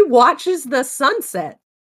 He watches the sunset.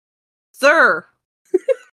 Sir,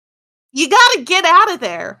 you gotta get out of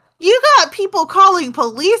there. You got people calling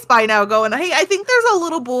police by now going, hey, I think there's a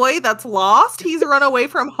little boy that's lost. He's run away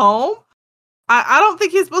from home. I don't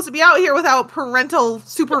think he's supposed to be out here without parental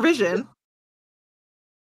supervision.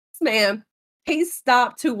 Man, he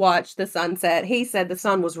stopped to watch the sunset. He said the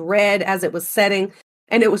sun was red as it was setting,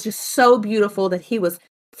 and it was just so beautiful that he was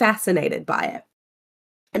fascinated by it.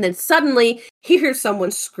 And then suddenly he hears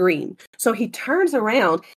someone scream. So he turns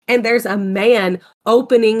around and there's a man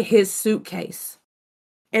opening his suitcase.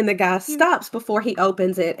 And the guy stops before he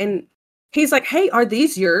opens it. And he's like, hey, are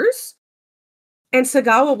these yours? And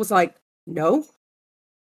Sagawa was like, no.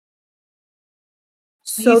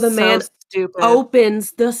 So the man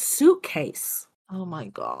opens the suitcase. Oh my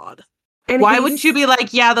God. And why wouldn't you be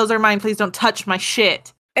like, yeah, those are mine. Please don't touch my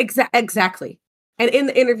shit. Exactly. And in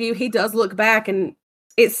the interview, he does look back and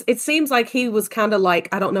it seems like he was kind of like,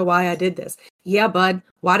 I don't know why I did this. Yeah, bud,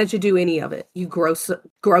 why did you do any of it? You grosso.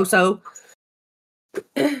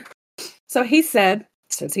 So he said,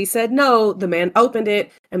 since he said no, the man opened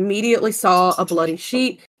it, immediately saw a bloody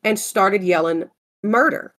sheet, and started yelling,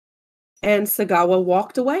 murder. And Sagawa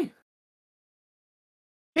walked away.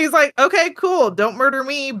 He's like, okay, cool. Don't murder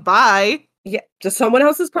me. Bye. Yeah, just someone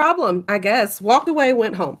else's problem, I guess. Walked away,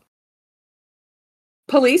 went home.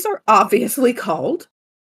 Police are obviously called,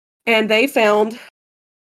 and they found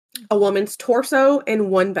a woman's torso in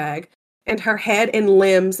one bag and her head and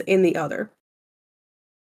limbs in the other.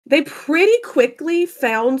 They pretty quickly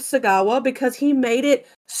found Sagawa because he made it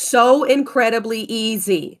so incredibly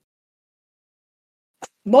easy.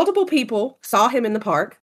 Multiple people saw him in the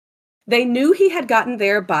park. They knew he had gotten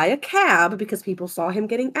there by a cab because people saw him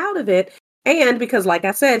getting out of it, and because, like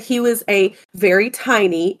I said, he was a very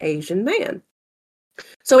tiny Asian man.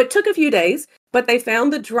 So it took a few days, but they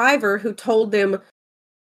found the driver who told them,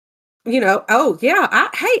 oh yeah,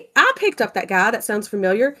 I picked up that guy. That sounds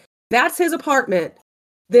familiar. That's his apartment.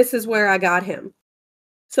 This is where I got him.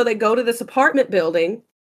 So they go to this apartment building.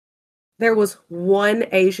 There was one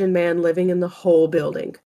Asian man living in the whole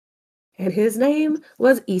building, and his name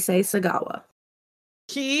was Issei Sagawa.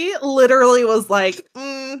 He literally was like,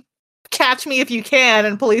 catch me if you can.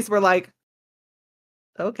 And police were like,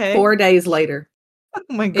 okay. 4 days later. Oh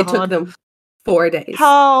my God. It took them 4 days.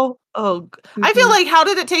 How? Oh, I feel like, how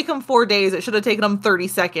did it take them 4 days? It should have taken them 30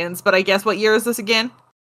 seconds. But I guess, what year is this again?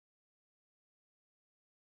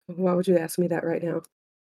 Why would you ask me that right now?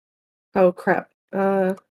 Oh, crap.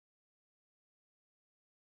 I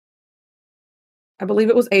believe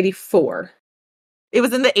it was 84. It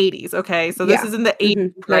was in the 80s, okay? So this is in the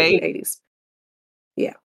 80s, right? 1980s.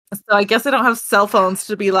 Yeah. So I guess they don't have cell phones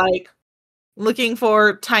to be like looking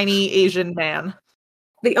for tiny Asian man.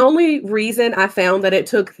 The only reason I found that it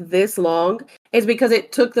took this long is because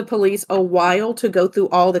it took the police a while to go through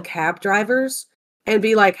all the cab drivers and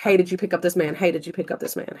be like, hey, did you pick up this man? Hey, did you pick up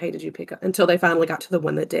this man? Hey, did you pick up? Until they finally got to the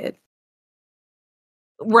one that did.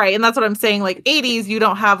 Right. And that's what I'm saying. Like 80s, you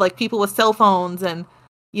don't have like people with cell phones, and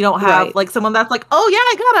you don't have like someone that's like, oh yeah,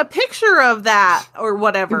 I got a picture of that or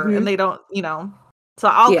whatever. And they don't, so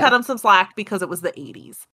I'll cut them some slack because it was the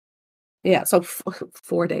 80s. Yeah. So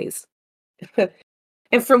 4 days.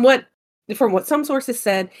 And from what some sources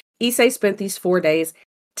said, Issei spent these 4 days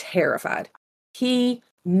terrified. He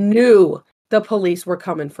knew the police were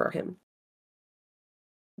coming for him.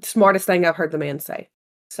 Smartest thing I've heard the man say.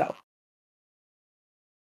 So,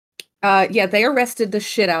 they arrested the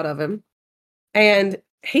shit out of him, and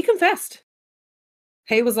he confessed.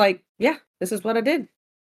 He was like, yeah, this is what I did.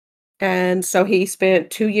 And so he spent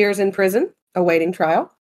 2 years in prison awaiting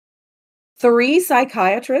trial. 3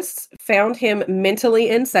 psychiatrists found him mentally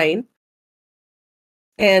insane,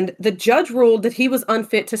 and the judge ruled that he was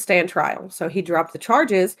unfit to stand trial. So he dropped the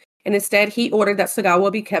charges, and instead he ordered that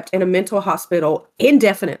Sagawa be kept in a mental hospital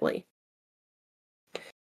indefinitely.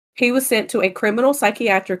 He was sent to a criminal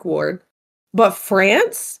psychiatric ward, but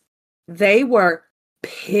France, they were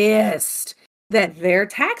pissed that their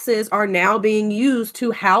taxes are now being used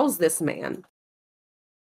to house this man.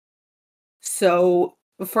 So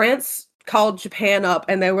France called Japan up,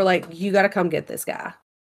 and they were like, you got to come get this guy.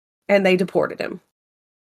 And they deported him.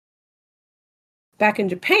 Back in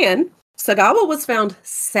Japan, Sagawa was found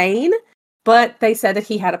sane, but they said that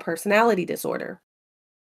he had a personality disorder.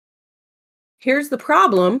 Here's the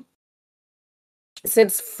problem.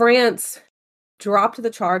 Since France dropped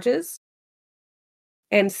the charges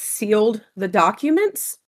and sealed the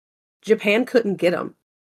documents, Japan couldn't get him.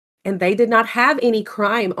 And they did not have any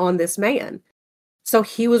crime on this man. So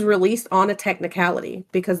he was released on a technicality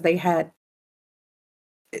because they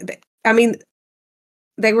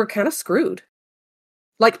were kind of screwed.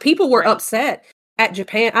 Like, people were upset at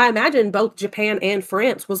Japan. I imagine both Japan and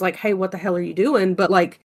France was like, hey, what the hell are you doing? But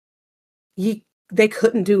like, they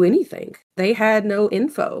couldn't do anything. They had no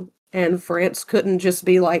info. And France couldn't just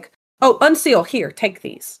be like, oh, unseal, here, take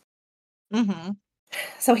these. Mm-hmm.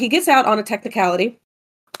 So he gets out on a technicality.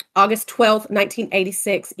 August 12th,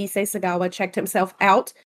 1986, Issei Sagawa checked himself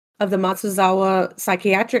out of the Matsuzawa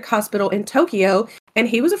Psychiatric Hospital in Tokyo, and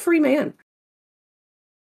he was a free man.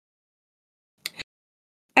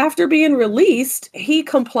 After being released, he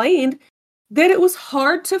complained that it was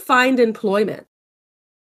hard to find employment.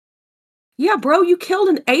 Yeah, bro, you killed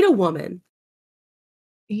and ate a woman.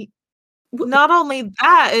 Not only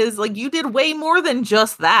that, is like, you did way more than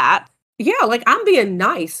just that. Yeah, like, I'm being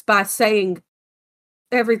nice by saying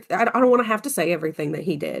I don't want to have to say everything that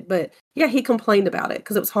he did, but yeah, he complained about it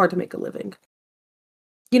because it was hard to make a living.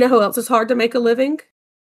 You know who else is hard to make a living?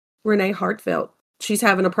 Renee Hartfeld. She's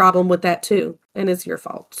having a problem with that too, and it's your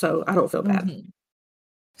fault, so I don't feel bad. Mm-hmm.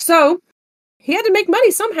 So he had to make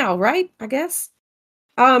money somehow, right? I guess.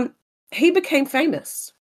 He became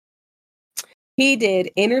famous. He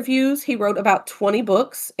did interviews. He wrote about 20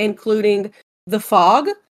 books, including The Fog,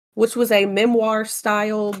 which was a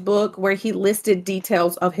memoir-style book where he listed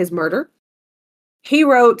details of his murder. He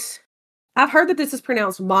wrote, I've heard that this is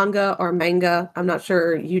pronounced manga or manga. I'm not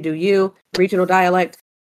sure, you do you, regional dialect.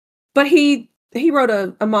 But he wrote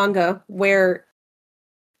a manga where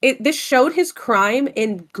this showed his crime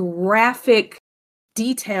in graphic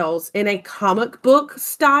details in a comic book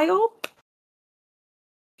style.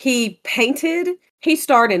 He painted. He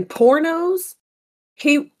starred in pornos.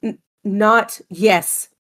 Not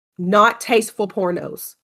tasteful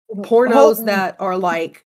pornos. Pornos that are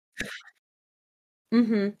like,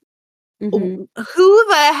 who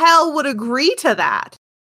the hell would agree to that?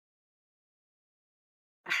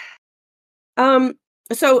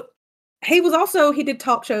 So he did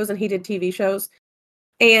talk shows and he did TV shows.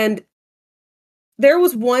 And there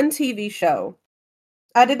was one TV show.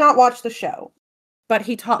 I did not watch the show, but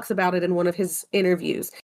he talks about it in one of his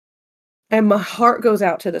interviews. And my heart goes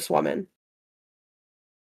out to this woman.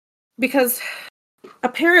 Because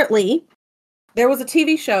apparently there was a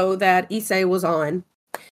TV show that Issei was on.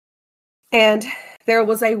 And there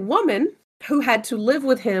was a woman who had to live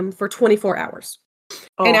with him for 24 hours.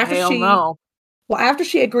 Oh, and after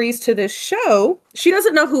she agrees to this show, she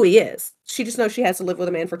doesn't know who he is. She just knows she has to live with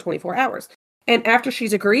a man for 24 hours. And after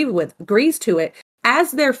she's agrees to it,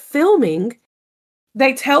 as they're filming,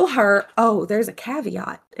 they tell her, oh, there's a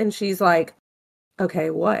caveat. And she's like, okay,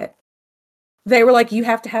 what? They were like, you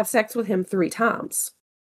have to have sex with him 3 times.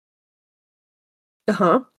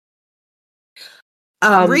 Read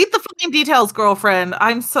the fucking details, girlfriend.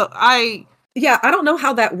 Yeah, I don't know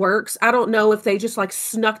how that works. I don't know if they just like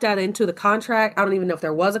snuck that into the contract. I don't even know if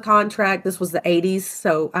there was a contract. This was the 80s,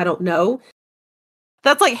 so I don't know.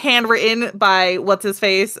 That's like handwritten by what's his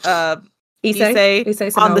face?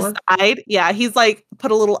 Issei on the side. Yeah, he's like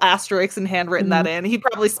put a little asterisk and handwritten that in. He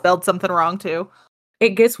probably spelled something wrong too. It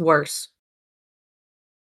gets worse.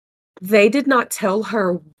 They did not tell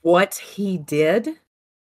her what he did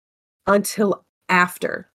until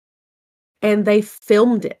after. And they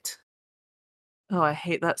filmed it. Oh, I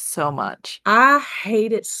hate that so much. I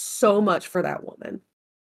hate it so much for that woman.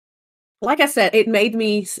 Like I said, it made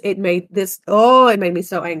me so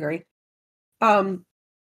angry.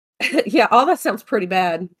 Yeah, all that sounds pretty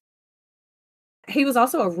bad. He was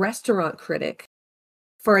also a restaurant critic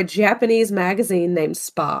for a Japanese magazine named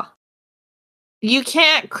Spa.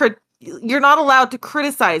 You're not allowed to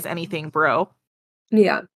criticize anything, bro.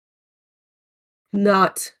 Yeah.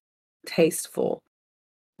 Not tasteful.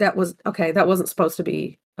 That wasn't supposed to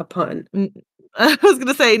be a pun. I was going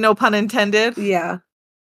to say no pun intended. Yeah.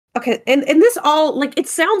 Okay, and this all, like, it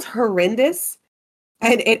sounds horrendous,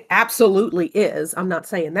 and it absolutely is. I'm not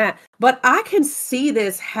saying that. But I can see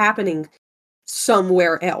this happening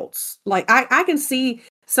somewhere else. Like, I can see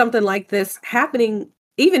something like this happening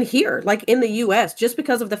even here, like in the US, just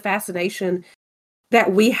because of the fascination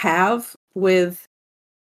that we have with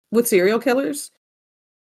serial killers.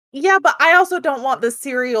 Yeah, but I also don't want the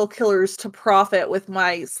serial killers to profit with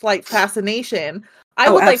my slight fascination. I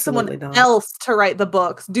would like someone else to write the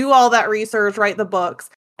books, do all that research, write the books,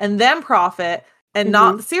 and then profit, and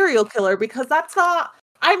not the serial killer, because that's not...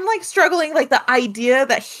 I'm like struggling, like the idea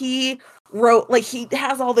that he wrote, like he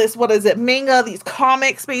has all this, manga, these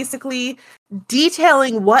comics basically,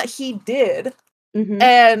 detailing what he did,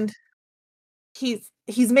 and he's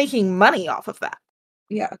making money off of that.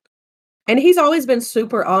 Yeah. And he's always been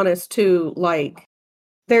super honest too. Like,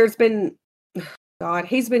 he's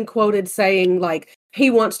been quoted saying, like, he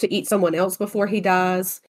wants to eat someone else before he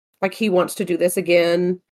dies. Like, he wants to do this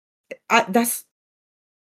again. And then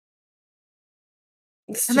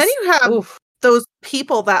you have those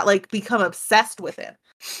people that, like, become obsessed with him.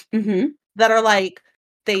 That are, like,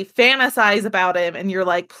 they fantasize about him, and you're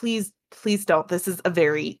like, please don't. This is a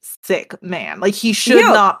very sick man. Like, he should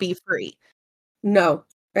not be free. No.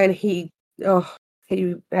 And he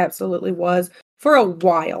absolutely was for a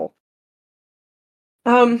while.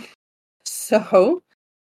 So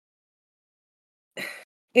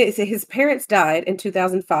his parents died in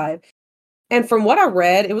 2005, and from what I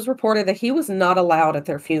read, it was reported that he was not allowed at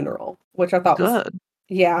their funeral, which I thought was good.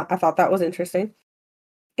 Yeah, I thought that was interesting.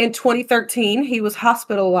 In 2013, he was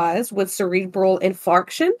hospitalized with cerebral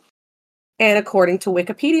infarction. And according to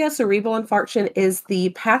Wikipedia, cerebral infarction is the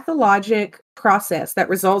pathologic process that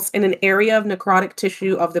results in an area of necrotic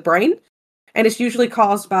tissue of the brain. And it's usually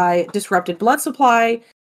caused by disrupted blood supply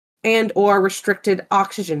and or restricted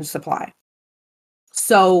oxygen supply.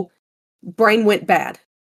 So, brain went bad.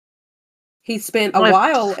 He spent a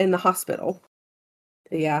while in the hospital.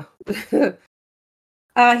 Yeah. He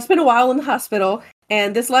spent a while in the hospital,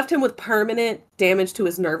 and this left him with permanent damage to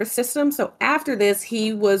his nervous system. So after this,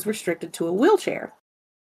 he was restricted to a wheelchair.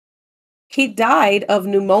 He died of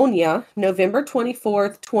pneumonia November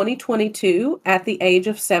 24th, 2022, at the age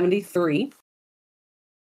of 73.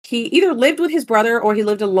 He either lived with his brother or he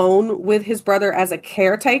lived alone with his brother as a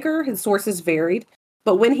caretaker. His sources varied.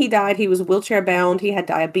 But when he died, he was wheelchair bound. He had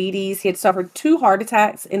diabetes. He had suffered 2 heart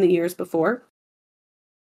attacks in the years before.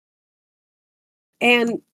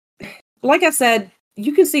 And like I said,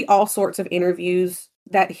 you can see all sorts of interviews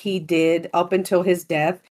that he did up until his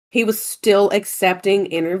death. He was still accepting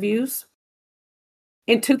interviews.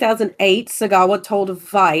 In 2008, Sagawa told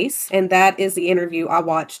Vice, and that is the interview I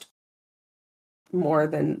watched more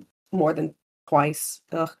than twice.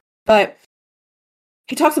 Ugh. But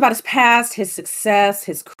he talks about his past, his success,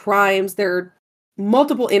 his crimes. There are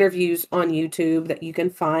multiple interviews on YouTube that you can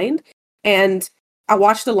find. And I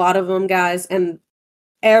watched a lot of them, guys, and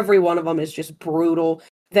every one of them is just brutal.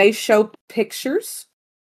 They show pictures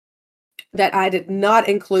that I did not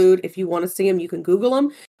include. If you want to see them, you can Google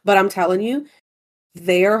them. But I'm telling you,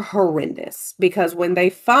 they're horrendous, because when they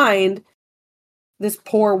find this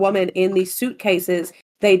poor woman in these suitcases,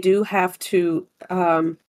 they do have to,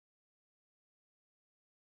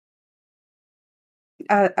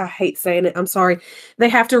 I hate saying it, I'm sorry. They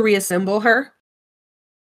have to reassemble her.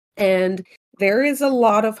 And there is a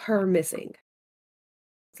lot of her missing.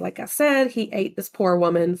 Like I said, he ate this poor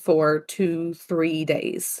woman for 2-3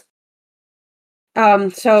 days.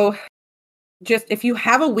 So just, if you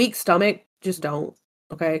have a weak stomach, just don't.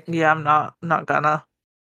 Okay. Yeah, I'm not gonna.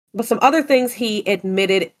 But some other things he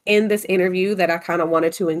admitted in this interview that I kind of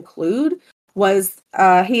wanted to include was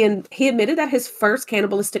he admitted that his first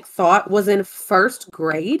cannibalistic thought was in first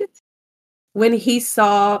grade when he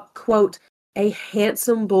saw, quote, a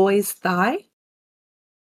handsome boy's thigh.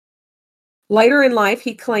 Later in life,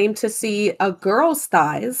 he claimed to see a girl's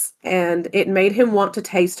thighs, and it made him want to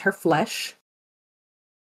taste her flesh.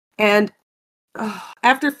 And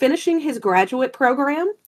after finishing his graduate program,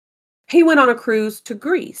 he went on a cruise to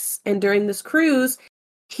Greece. And during this cruise,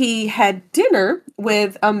 he had dinner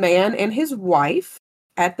with a man and his wife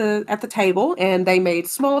at the table, and they made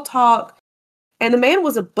small talk. And the man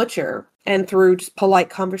was a butcher, and through just polite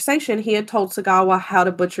conversation, he had told Sagawa how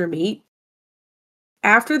to butcher meat.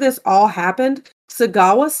 After this all happened,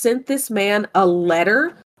 Sagawa sent this man a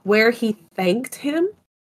letter where he thanked him.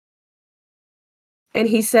 And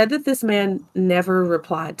he said that this man never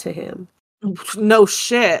replied to him. No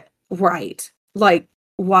shit. Right. Like,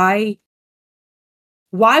 why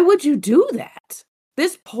would you do that?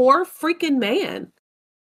 This poor freaking man.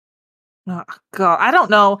 Oh, God, I don't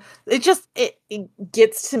know. It just it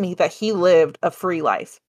gets to me that he lived a free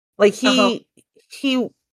life. Like he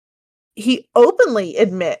openly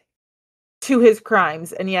admit to his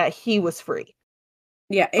crimes, and yet he was free.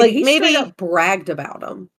 Yeah, and like he maybe straight up bragged about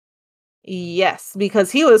them. Yes,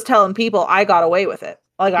 because he was telling people I got away with it.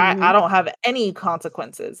 Like I don't have any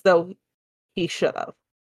consequences, though he should have.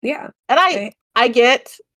 Yeah. And I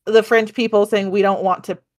get the French people saying we don't want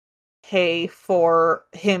to pay for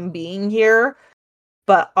him being here,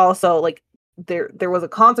 but also like there was a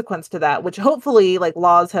consequence to that, which hopefully like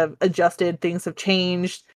laws have adjusted, things have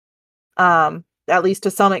changed, at least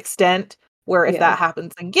to some extent, where if that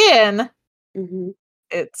happens again,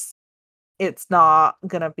 it's not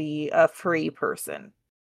gonna be a free person.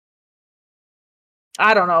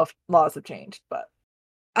 I don't know if laws have changed, but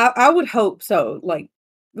I would hope so. Like,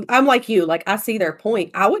 I'm like you, like I see their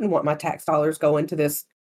point. I wouldn't want my tax dollars going to this.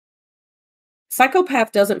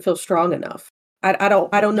 Psychopath doesn't feel strong enough. I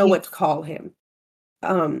don't know what to call him.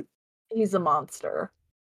 He's a monster.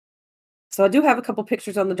 So I do have a couple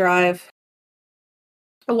pictures on the drive.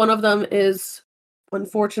 One of them is,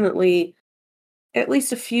 unfortunately, at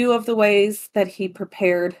least a few of the ways that he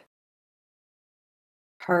prepared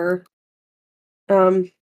her.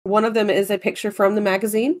 One of them is a picture from the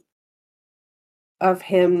magazine of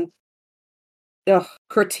him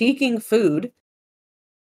critiquing food.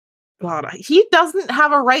 God, he doesn't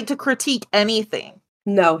have a right to critique anything.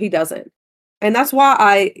 No, he doesn't. And that's why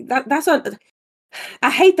I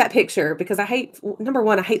hate that picture, because number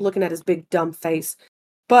one, I hate looking at his big dumb face.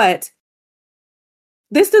 But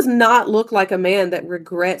this does not look like a man that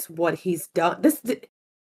regrets what he's done.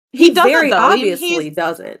 He doesn't, very though. obviously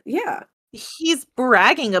doesn't. Yeah. He's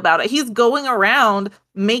bragging about it. He's going around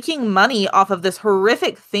making money off of this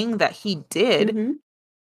horrific thing that he did.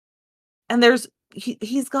 And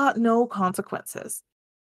he's got no consequences.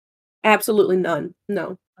 Absolutely none.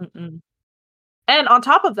 No. And on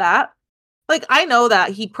top of that, like, I know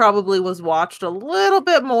that he probably was watched a little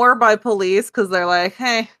bit more by police because they're like,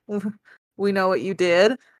 hey, we know what you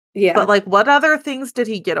did. Yeah. But like, what other things did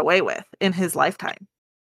he get away with in his lifetime?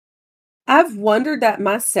 I've wondered that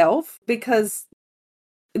myself, because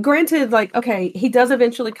granted, like, okay, he does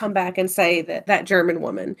eventually come back and say that that German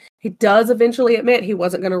woman, he does eventually admit he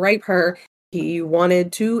wasn't going to rape her. He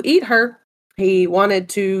wanted to eat her. He wanted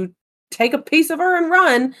to take a piece of her and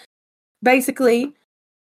run, basically.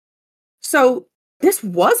 So this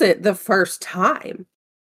wasn't the first time.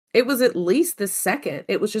 It was at least the second.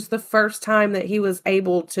 It was just the first time that he was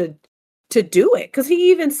able to do it. Because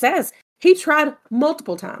he even says he tried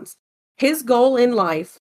multiple times. His goal in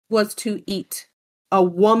life was to eat a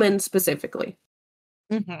woman specifically.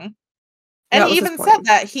 Mm-hmm. And That he was his even plan. said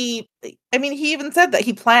that he even said that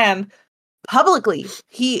he planned publicly,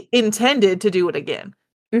 he intended to do it again.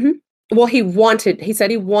 Well, he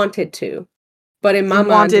said he wanted to. But in my mind,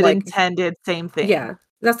 Wanted, like, intended, same thing. yeah,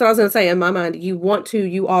 that's what I was going to say. In my mind, you want to,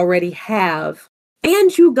 you already have,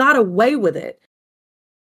 and you got away with it.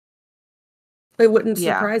 It wouldn't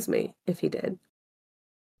Yeah. surprise me if he did.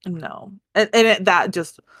 No. And that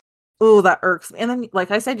just, oh, that irks me. And then, like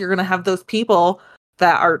I said, you're going to have those people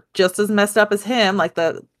that are just as messed up as him, like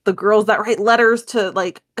the girls that write letters to,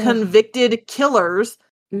 like, convicted killers.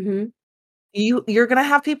 Mm-hmm. You're going to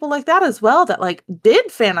have people like that as well that, like, did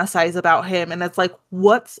fantasize about him. And it's like,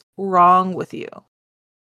 what's wrong with you?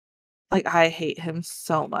 Like, I hate him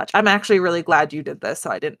so much. I'm actually really glad you did this, so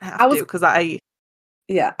I didn't have to, because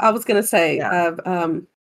yeah, I was gonna say, yeah.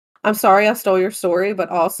 I'm sorry I stole your story, but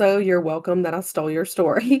also you're welcome that I stole your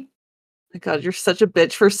story. My God, you're such a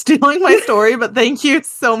bitch for stealing my story, but thank you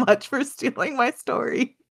so much for stealing my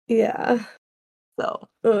story. Yeah. So,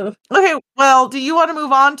 okay, well, do you want to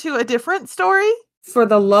move on to a different story? For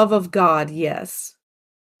the love of God, yes.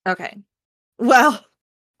 Okay. Well,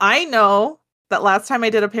 I know that last time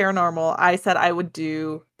I did a paranormal, I said I would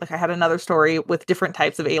do, like, I had another story with different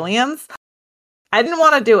types of aliens. I didn't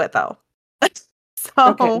want to do it, though.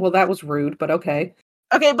 Okay, well, that was rude, but okay.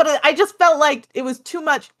 Okay, but I just felt like it was too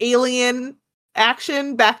much alien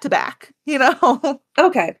action back to back, you know?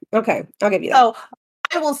 Okay, I'll give you that. So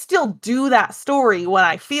I will still do that story when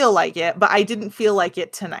I feel like it, but I didn't feel like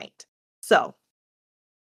it tonight. So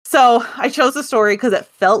I chose the story because it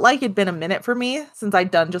felt like it'd been a minute for me since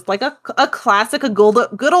I'd done just like a classic, a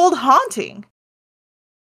good old haunting.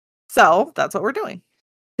 So that's what we're doing.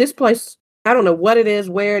 This place, I don't know what it is,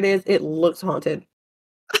 where it is. It looks haunted.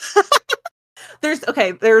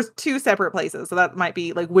 There's two separate places. So that might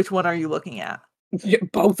be like, which one are you looking at?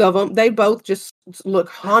 Both of them. They both just look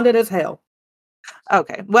haunted as hell.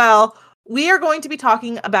 Okay. Well, we are going to be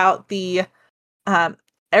talking about the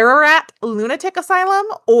Ararat Lunatic Asylum,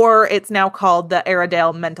 or it's now called the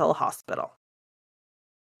Airedale Mental Hospital.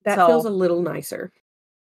 That feels a little nicer.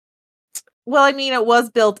 Well, I mean, it was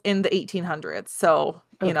built in the 1800s, so,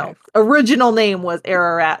 you know, original name was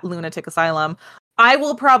Ararat Lunatic Asylum. I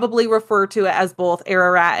will probably refer to it as both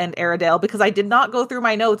Ararat and Airedale because I did not go through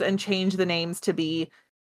my notes and change the names to be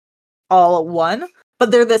all one,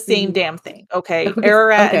 but they're the same damn thing, okay?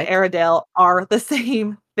 Ararat and Airedale are the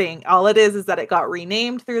same thing. All it is that it got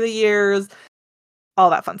renamed through the years, all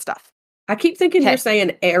that fun stuff. I keep thinking you're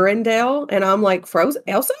saying Arendelle, and I'm like, Frozen?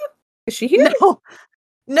 Elsa? Is she here?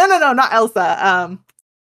 No, not Elsa.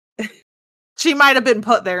 She might have been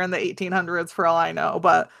put there in the 1800s for all I know,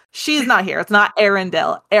 but she's not here. It's not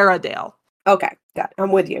Arendelle, Airedale. Okay, got it.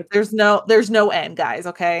 I'm with you. There's no N, guys,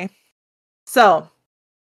 okay? So,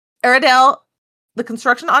 Airedale, the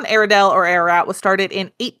construction on Airedale or Ararat was started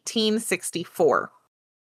in 1864.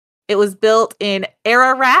 It was built in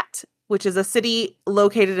Ararat, which is a city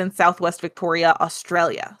located in southwest Victoria,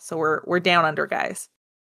 Australia. So we're down under, guys.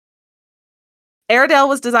 Airedale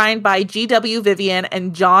was designed by G.W. Vivian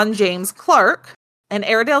and John James Clark, and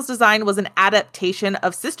Airedale's design was an adaptation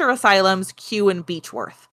of sister asylums Kew and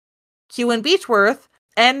Beechworth. Kew and Beechworth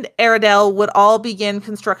and Airedale would all begin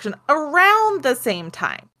construction around the same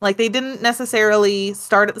time. Like, they didn't necessarily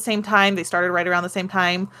start at the same time. They started right around the same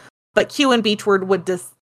time. But Kew and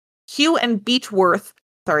Beechworth, Beechworth.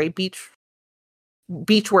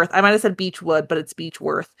 I might have said Beechwood, but it's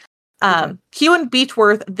Beechworth. Kew and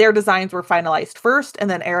Beechworth, their designs were finalized first, and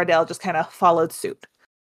then Airedale just kind of followed suit.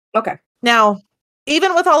 Okay. Now,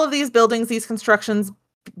 even with all of these buildings, these constructions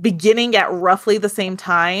beginning at roughly the same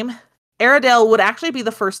time, Airedale would actually be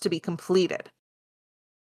the first to be completed.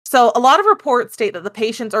 So a lot of reports state that the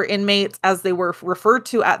patients or inmates, as they were referred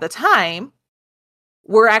to at the time,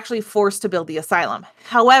 were actually forced to build the asylum.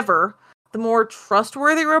 However, the more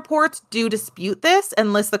trustworthy reports do dispute this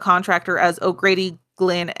and list the contractor as O'Grady,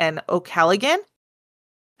 Glynn, and O'Callaghan.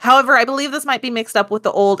 However, I believe this might be mixed up with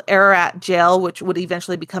the old Ararat jail, which would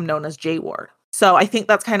eventually become known as J Ward. So I think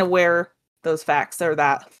that's kind of where those facts or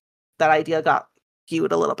that idea got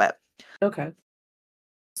skewed a little bit. Okay.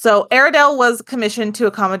 So Arundel was commissioned to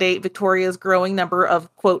accommodate Victoria's growing number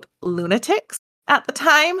of, quote, lunatics at the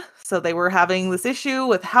time. So they were having this issue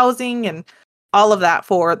with housing and all of that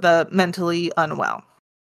for the mentally unwell.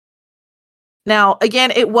 Now, again,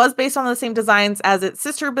 it was based on the same designs as its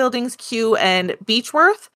sister buildings, Kew and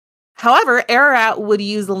Beechworth. However, Ararat would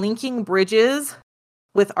use linking bridges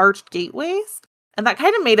with arched gateways, and that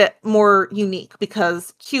kind of made it more unique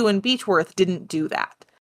because Kew and Beechworth didn't do that.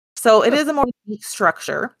 So it is a more unique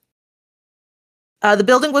structure. The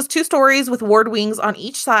building was 2 stories with ward wings on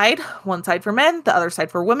each side, one side for men, the other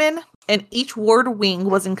side for women, and each ward wing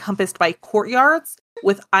was encompassed by courtyards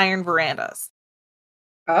with iron verandas.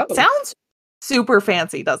 Oh. Sounds super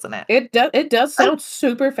fancy, doesn't it? It does sound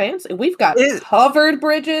super fancy. We've got covered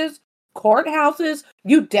bridges, courthouses.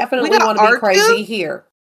 You definitely want to be crazy here.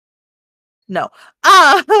 No.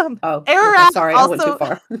 Okay, sorry, I went too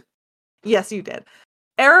far. Yes, you did.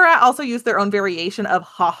 Ararat also used their own variation of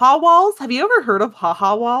ha-ha walls. Have you ever heard of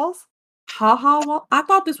ha-ha walls? Ha-ha wall? I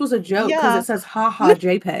thought this was a joke because it says ha-ha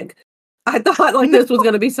JPEG. I thought like this was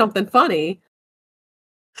going to be something funny.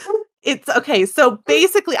 It's okay. So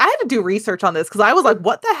basically, I had to do research on this because I was like,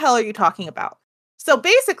 what the hell are you talking about? So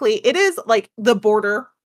basically, it is like the border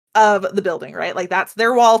of the building, right? Like that's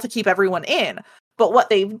their wall to keep everyone in. But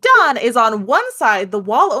what they've done is on one side, the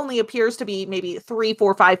wall only appears to be maybe 3,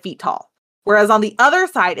 4, 5 feet tall. Whereas on the other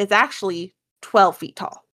side, it's actually 12 feet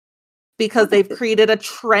tall because they've created a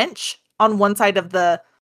trench on one side of the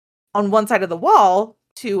wall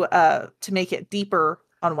to make it deeper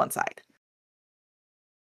on one side.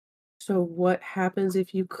 So what happens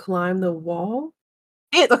if you climb the wall?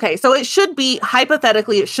 Okay, so it should be,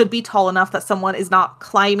 hypothetically, it should be tall enough that someone is not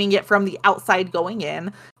climbing it from the outside going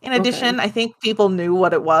in. In addition, I think people knew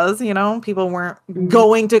what it was, people weren't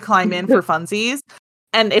going to climb in for funsies.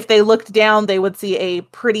 And if they looked down, they would see a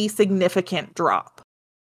pretty significant drop.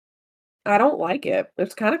 I don't like it.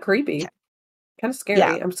 It's kind of creepy. Kind of scary.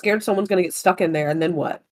 Yeah. I'm scared someone's going to get stuck in there and then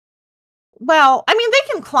what? Well, I mean,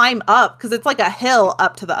 they can climb up because it's like a hill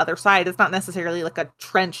up to the other side. It's not necessarily like a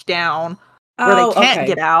trench down where they can't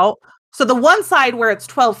get out. So the one side where it's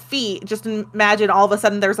 12 feet, just imagine all of a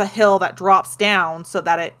sudden there's a hill that drops down so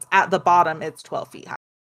that it's at the bottom, it's 12 feet high.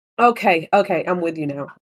 Okay, I'm with you now.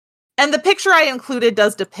 And the picture I included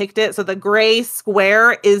does depict it. So the gray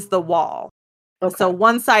square is the wall. Okay. So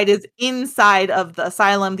one side is inside of the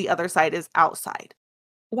asylum, the other side is outside.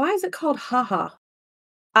 Why is it called haha?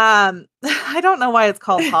 I don't know why it's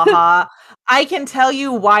called haha. I can tell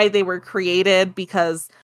you why they were created because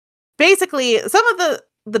basically some of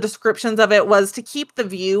the descriptions of it was to keep the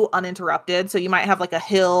view uninterrupted. So you might have like a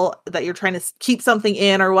hill that you're trying to keep something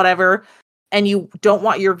in or whatever, and you don't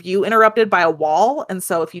want your view interrupted by a wall. And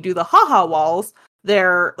so if you do the haha walls,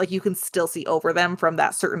 they're like you can still see over them from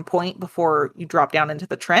that certain point before you drop down into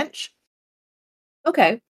the trench.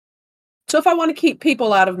 Okay. So if I want to keep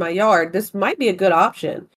people out of my yard, this might be a good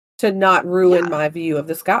option to not ruin my view of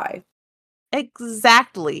the sky.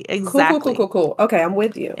 Exactly. Cool. Okay, I'm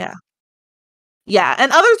with you. Yeah,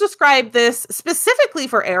 and others describe this specifically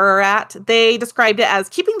for Ararat. They described it as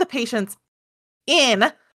keeping the patients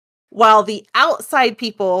in, while the outside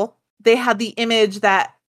people, they had the image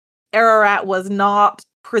that Ararat was not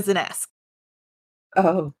prison-esque.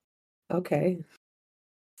 Oh, okay.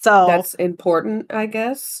 So that's important, I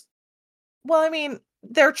guess. Well, I mean,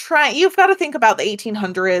 they're trying. You've got to think about the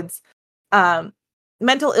 1800s.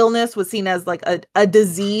 Mental illness was seen as like a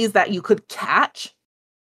disease that you could catch.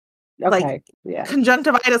 Okay. Like,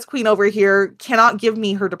 conjunctivitis queen over here cannot give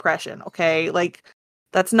me her depression. Okay, like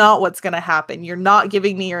that's not what's going to happen. You're not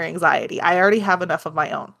giving me your anxiety. I already have enough of my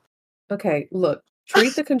own. Okay, look.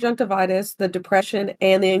 Treat the conjunctivitis, the depression,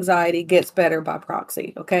 and the anxiety gets better by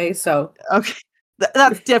proxy. Okay, so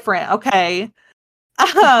that's different. Okay.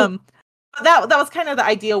 That was kind of the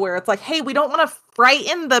idea where it's like, hey, we don't want to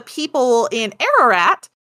frighten the people in Ararat,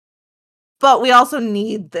 but we also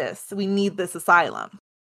need this. We need this asylum.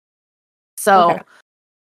 So,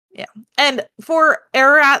 yeah. And for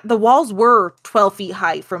Ararat, the walls were 12 feet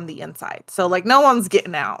high from the inside. So, like, no one's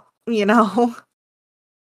getting out,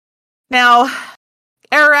 Now,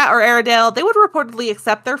 Ararat or Airedale, they would reportedly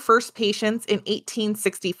accept their first patients in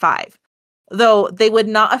 1865. Though they would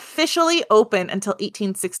not officially open until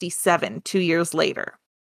 1867, 2 years later.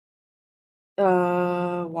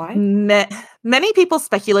 Why? Many people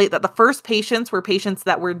speculate that the first patients were patients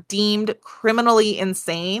that were deemed criminally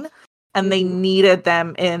insane, and they needed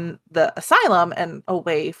them in the asylum and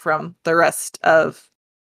away from the rest of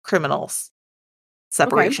criminals.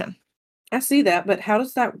 Separation. Okay. I see that, but how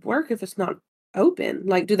does that work if it's not open?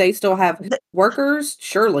 Like, do they still have workers,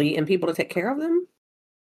 surely, and people to take care of them?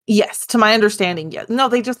 Yes, to my understanding, yes. No,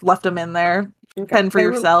 they just left them in there. Okay. Fend for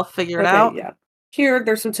yourself, figure it out. Yeah. Here,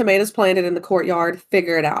 there's some tomatoes planted in the courtyard.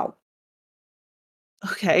 Figure it out.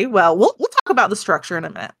 Okay, well, we'll talk about the structure in a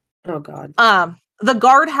minute. Oh, God. The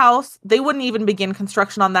guardhouse, they wouldn't even begin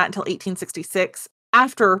construction on that until 1866,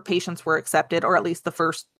 after patients were accepted, or at least the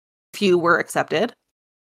first few were accepted.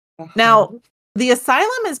 Now, the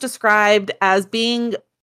asylum is described as being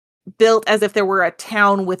built as if there were a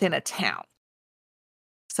town within a town.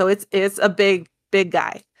 So it's a big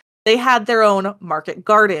guy. They had their own market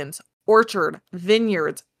gardens, orchard,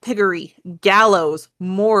 vineyards, piggery, gallows,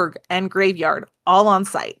 morgue, and graveyard, all on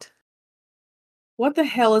site. What the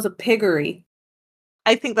hell is a piggery?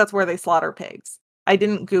 I think that's where they slaughter pigs. I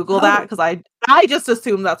didn't Google that because I just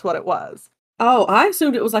assumed that's what it was. Oh, I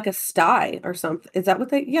assumed it was like a sty or something. Is that what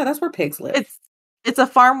they? Yeah, that's where pigs live. It's a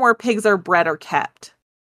farm where pigs are bred or kept.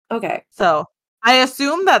 Okay. So I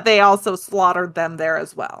assume that they also slaughtered them there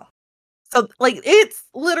as well. So like it's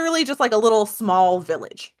literally just like a little small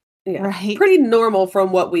village. Yeah. Right. Pretty normal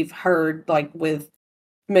from what we've heard, like with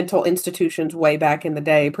mental institutions way back in the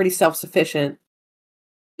day. Pretty self-sufficient.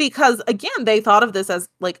 Because again, they thought of this as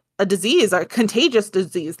like a disease, a contagious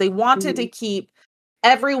disease. They wanted to keep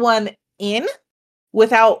everyone in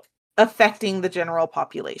without affecting the general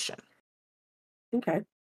population. Okay.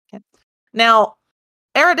 Now,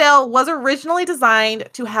 Airedale was originally designed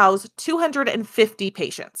to house 250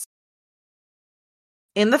 patients.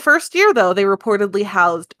 In the first year, though, they reportedly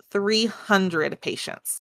housed 300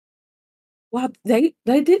 patients. Well, they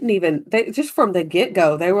didn't even, they just from the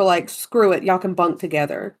get-go, they were like, screw it, y'all can bunk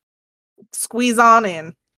together. Squeeze on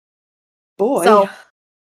in. Boy. So,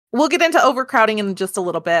 we'll get into overcrowding in just a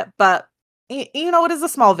little bit, but you know, it is a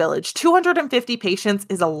small village. 250 patients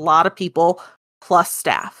is a lot of people plus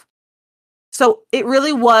staff. So it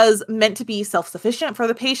really was meant to be self-sufficient for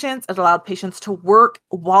the patients. It allowed patients to work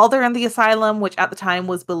while they're in the asylum, which at the time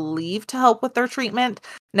was believed to help with their treatment.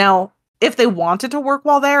 Now, if they wanted to work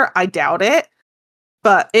while there, I doubt it,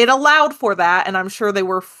 but it allowed for that, and I'm sure they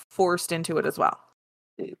were forced into it as well.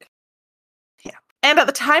 Yeah. And at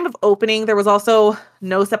the time of opening, there was also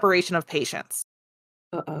no separation of patients.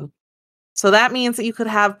 Uh-oh. So that means that you could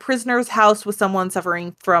have prisoners housed with someone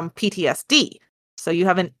suffering from PTSD. So you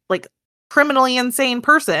have an like criminally insane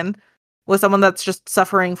person with someone that's just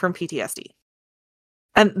suffering from PTSD.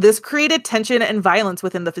 And this created tension and violence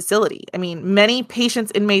within the facility. I mean, many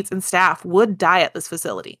patients, inmates, and staff would die at this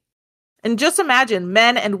facility. And just imagine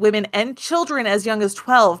men and women and children as young as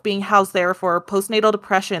 12 being housed there for postnatal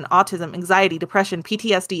depression, autism, anxiety, depression,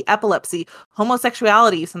 PTSD, epilepsy,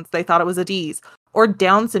 homosexuality, since they thought it was a disease, or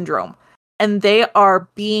Down syndrome. And they are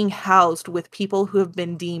being housed with people who have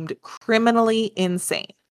been deemed criminally insane.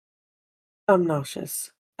 I'm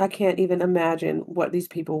nauseous. I can't even imagine what these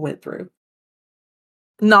people went through.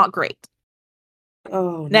 Not great.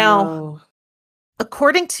 Oh, now, no.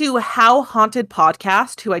 According to How Haunted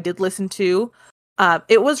podcast, who I did listen to,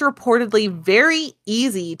 it was reportedly very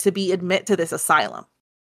easy to be admit to this asylum.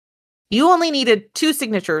 You only needed 2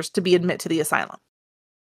 signatures to be admit to the asylum.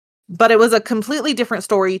 But it was a completely different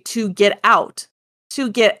story to get out. To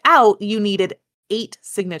get out, you needed 8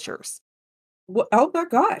 signatures. What? Oh my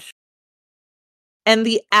gosh. And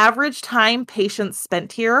the average time patients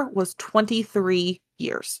spent here was 23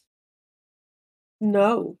 years.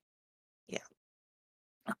 No. Yeah.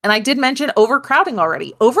 And I did mention overcrowding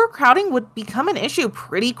already. Overcrowding would become an issue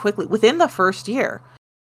pretty quickly within the first year.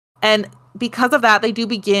 And because of that, they do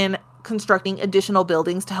begin constructing additional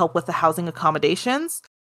buildings to help with the housing accommodations.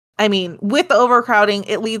 I mean, with the overcrowding,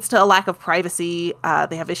 it leads to a lack of privacy.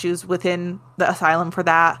 They have issues within the asylum for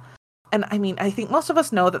that. And I mean, I think most of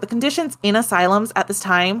us know that the conditions in asylums at this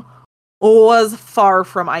time was far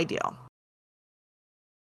from ideal.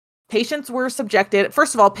 Patients were subjected,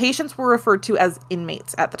 first of all, patients were referred to as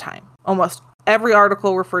inmates at the time. Almost every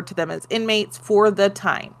article referred to them as inmates for the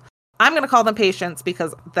time. I'm going to call them patients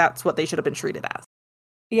because that's what they should have been treated as.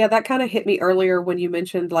 Yeah, that kind of hit me earlier when you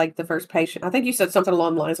mentioned like the first patient. I think you said something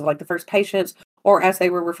along the lines of like the first patients, or as they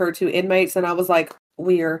were referred to, inmates. And I was like,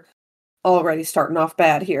 we're already starting off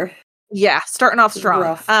bad here. Yeah, starting off strong.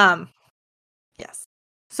 Rough. Yes.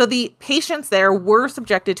 So the patients there were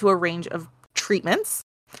subjected to a range of treatments.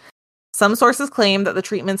 Some sources claim that the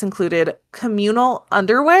treatments included communal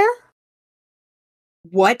underwear.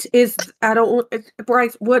 What is, I don't,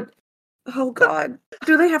 Bryce, what, oh God,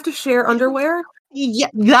 do they have to share underwear? Yeah,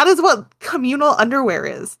 that is what communal underwear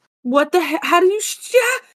is. What the heck, how do you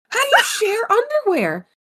share underwear?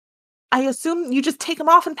 I assume you just take them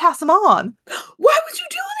off and pass them on. Why would you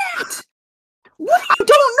do that? What? I don't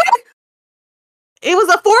know. It was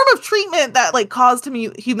a form of treatment that like caused him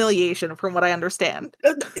humiliation, from what I understand.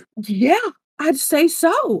 Yeah, I'd say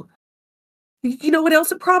so. You know what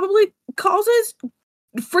else it probably causes?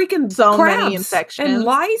 Freaking So many crabs and infections.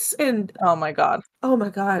 lice and Oh my god. oh my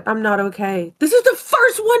god, I'm not okay. This is the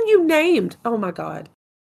first one you named. Oh my god.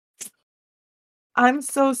 I'm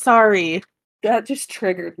so sorry. That just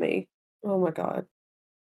triggered me. Oh my god.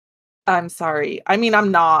 I'm sorry. I mean,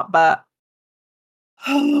 I'm not, but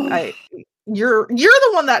you're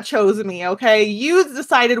the one that chose me, okay? You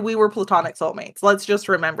decided we were platonic soulmates. Let's just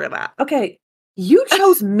remember that. Okay, you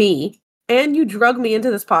chose me and you drug me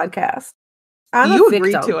into this podcast. I'm a You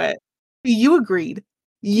agreed victim. to it. You agreed.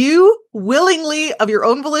 You willingly, of your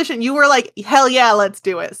own volition, you were like, hell yeah, let's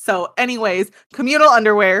do it. So, anyways, communal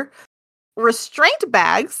underwear, restraint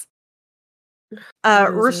bags,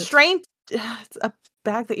 restraint. It's a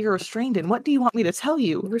bag that you're restrained in. What do you want me to tell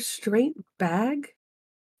you? Restraint bag?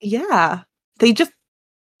 Yeah, they just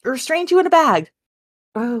restrained you in a bag.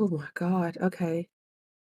 Oh my god. Okay.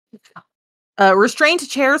 Restrained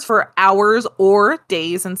chairs for hours or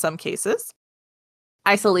days in some cases.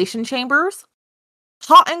 Isolation chambers.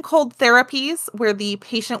 Hot and cold therapies where the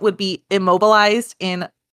patient would be immobilized in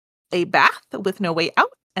a bath with no way out,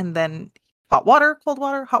 and then hot water, cold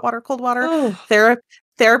water, hot water, cold water. Oh.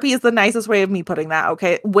 Therapy is the nicest way of me putting that,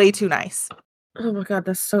 okay? Way too nice. Oh my god,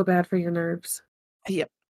 that's so bad for your nerves. Yep.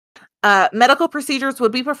 Medical procedures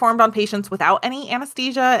would be performed on patients without any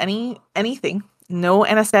anesthesia, anything. No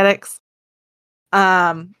anesthetics.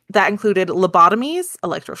 That included lobotomies,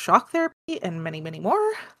 electroshock therapy, and many, many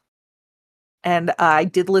more. And I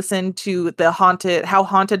did listen to the How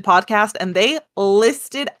Haunted podcast, and they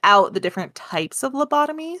listed out the different types of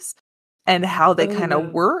lobotomies and how they kind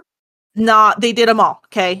of work. They did them all,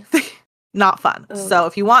 okay? Not fun. Oh. So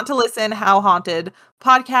if you want to listen, How Haunted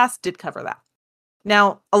podcast did cover that.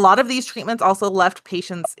 Now, a lot of these treatments also left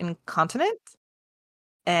patients incontinent,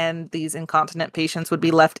 and these incontinent patients would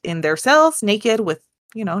be left in their cells naked with,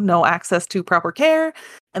 no access to proper care,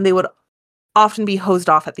 and they would often be hosed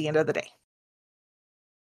off at the end of the day.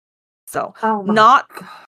 So, not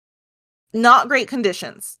great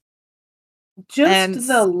conditions. Just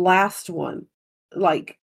the last one.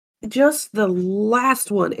 Just the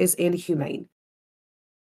last one is inhumane.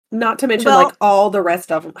 Not to mention all the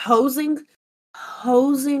rest of them. Hosing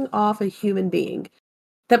off a human being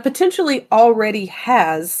that potentially already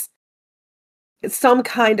has some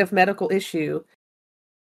kind of medical issue.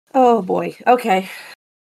 Oh boy. Okay.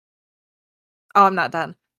 Oh, I'm not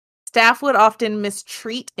done. Staff would often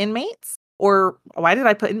mistreat inmates, or why did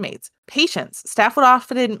I put inmates? Patients. Staff would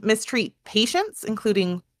often mistreat patients,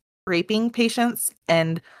 including raping patients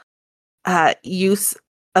and use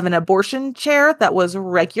of an abortion chair that was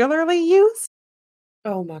regularly used.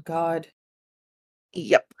 Oh my god.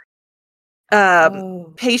 Yep.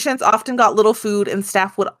 Patients often got little food, and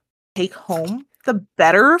staff would take home the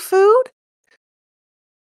better food.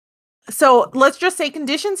 So let's just say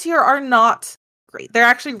conditions here are not great. They're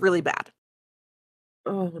actually really bad.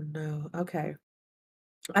 Oh no. Okay.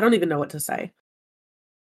 I don't even know what to say.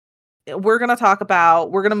 We're going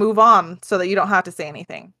to move on so that you don't have to say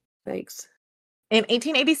anything. Thanks. In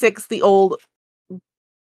 1886, the old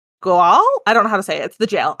Gaol, I don't know how to say it. It's the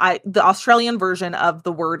jail. The Australian version of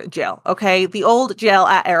the word jail. Okay. The old jail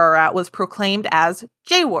at Ararat was proclaimed as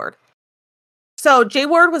J Ward. So J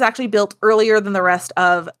Ward was actually built earlier than the rest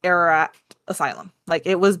of Ararat Asylum. Like,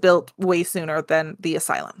 it was built way sooner than the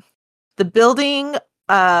asylum. The building,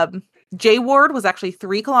 J Ward was actually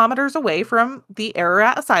 3 kilometers away from the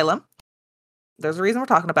Ararat Asylum. There's a reason we're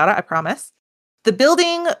talking about it, I promise. The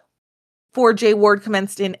building for J Ward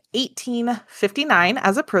commenced in 1859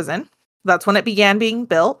 as a prison. That's when it began being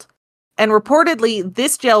built. And reportedly,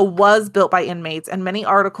 this jail was built by inmates, and many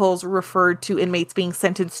articles referred to inmates being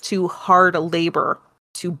sentenced to hard labor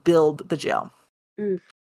to build the jail.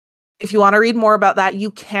 If you want to read more about that,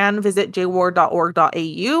 you can visit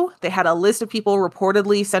jward.org.au. They had a list of people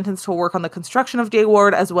reportedly sentenced to work on the construction of J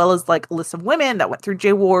Ward, as well as like a list of women that went through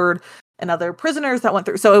J Ward and other prisoners that went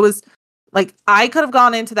through. So it was like, I could have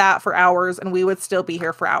gone into that for hours and we would still be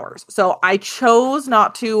here for hours. So I chose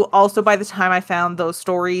not to. Also, by the time I found those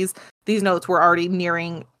stories, these notes were already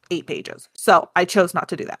nearing 8 pages. So I chose not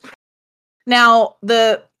to do that. Now,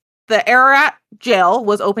 the Ararat jail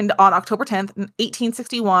was opened on October 10th,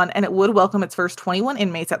 1861, and it would welcome its first 21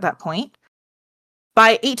 inmates at that point.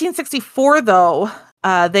 By 1864, though,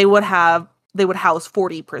 they would house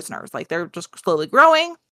 40 prisoners. Like, they're just slowly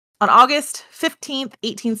growing. On August 15th,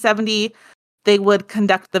 1870, they would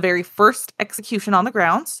conduct the very first execution on the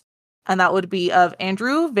grounds, and that would be of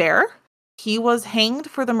Andrew Vere. He was hanged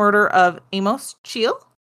for the murder of Amos Cheel.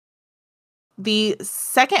 The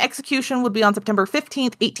second execution would be on September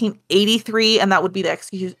 15th, 1883, and that would be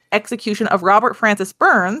the execution of Robert Francis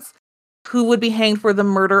Burns, who would be hanged for the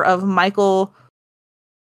murder of Michael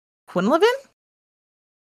Quinlivan.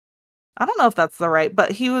 I don't know if that's the right,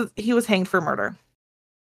 but he was hanged for murder.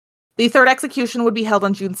 The third execution would be held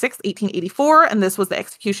on June 6th, 1884, and this was the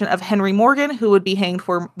execution of Henry Morgan, who would be hanged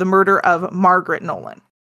for the murder of Margaret Nolan.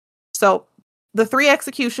 So the three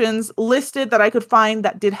executions listed that I could find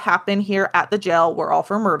that did happen here at the jail were all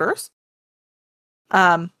for murders.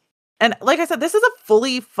 And like I said, this is a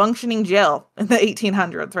fully functioning jail in the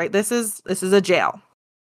 1800s, right? This is a jail.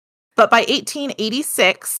 But by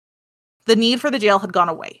 1886, the need for the jail had gone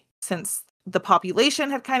away since the population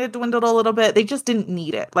had kind of dwindled a little bit. They just didn't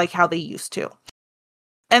need it like how they used to.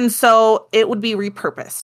 And so it would be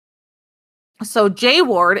repurposed. So J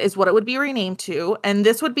Ward is what it would be renamed to, and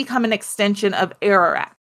this would become an extension of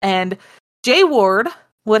Ararat. And J Ward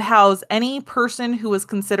would house any any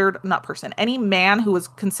man who was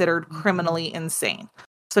considered criminally insane.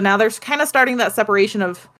 So now there's kind of starting that separation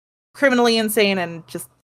of criminally insane and just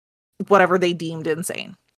whatever they deemed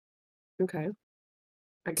insane. Okay.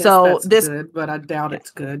 I guess that's good, but I doubt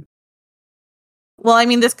it's good. Well, I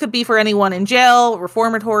mean, this could be for anyone in jail,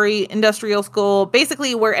 reformatory, industrial school,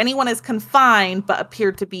 basically where anyone is confined but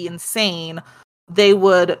appeared to be insane, they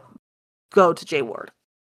would go to J Ward.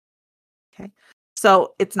 Okay.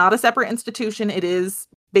 So it's not a separate institution. It is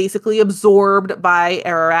basically absorbed by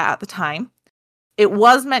Ararat at the time. It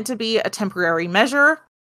was meant to be a temporary measure.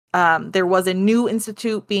 There was a new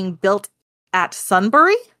institute being built at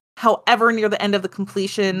Sunbury. However, near the end of the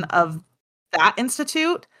completion of that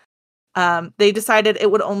institute, they decided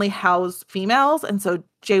it would only house females, and so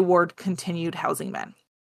J Ward continued housing men.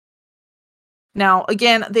 Now,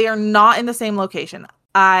 again, they are not in the same location.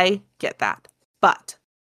 I get that, but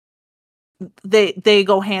they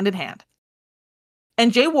go hand in hand.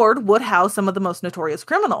 And J Ward would house some of the most notorious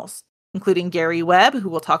criminals, including Gary Webb, who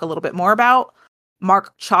we'll talk a little bit more about,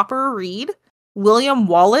 Mark Chopper Reed, William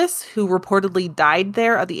Wallace, who reportedly died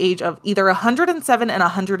there at the age of either 107 and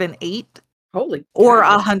 108. Holy or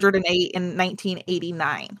cow. 108 in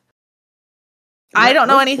 1989. I don't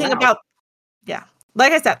know anything about,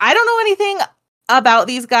 like I said, I don't know anything about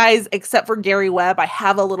these guys except for Gary Webb. I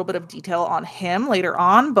have a little bit of detail on him later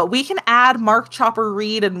on, but we can add Mark Chopper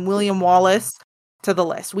Reed and William Wallace to the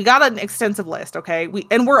list. We got an extensive list, okay?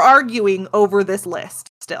 We're arguing over this list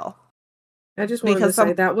still. I just wanted to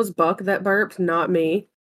say that was Buck that burped, not me.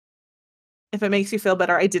 If it makes you feel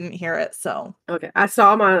better, I didn't hear it, so. Okay, I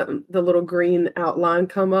saw the little green outline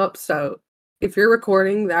come up, so if you're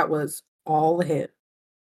recording, that was all him.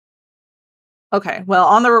 Okay, well,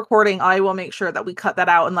 on the recording, I will make sure that we cut that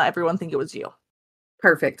out and let everyone think it was you.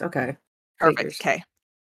 Perfect, okay. Perfect, okay.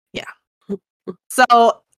 Yeah.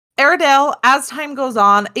 So, Airedale, as time goes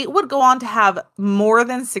on, it would go on to have more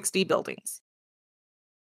than 60 buildings.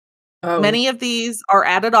 Oh. Many of these are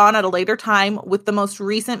added on at a later time, with the most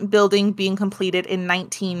recent building being completed in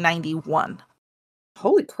 1991.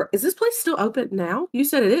 Holy crap. Is this place still open now? You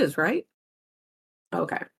said it is, right?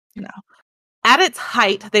 Okay. No. At its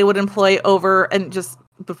height, they would employ over, and just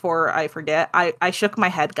before I forget, I shook my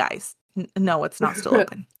head, guys. No, it's not still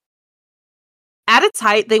open. At its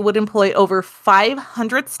height, they would employ over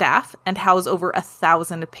 500 staff and house over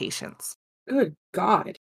 1,000 patients. Good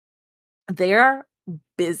God. They're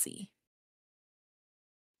busy.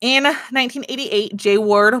 In 1988, J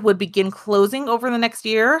Ward would begin closing over the next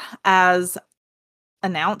year as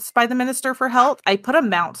announced by the Minister for Health. I put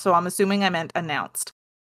amount, so I'm assuming I meant announced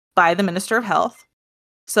by the Minister of Health.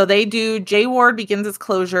 So J Ward begins its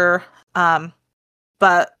closure,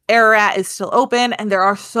 but Ararat is still open, and there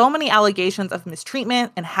are so many allegations of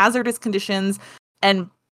mistreatment and hazardous conditions and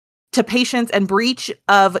to patients and breach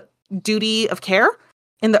of duty of care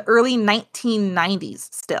in the early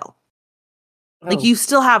 1990s still. Oh. Like, you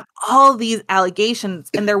still have all these allegations,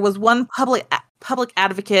 and there was one public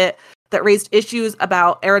advocate that raised issues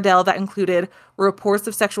about Airedale that included reports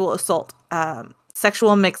of sexual assault,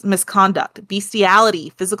 sexual misconduct,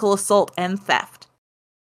 bestiality, physical assault, and theft.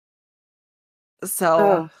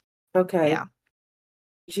 So, okay. Yeah.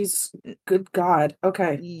 Jeez, good God.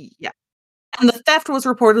 Okay. Yeah. And the theft was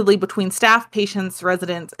reportedly between staff, patients,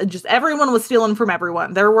 residents, and just everyone was stealing from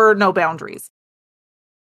everyone. There were no boundaries.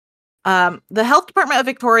 The Health Department of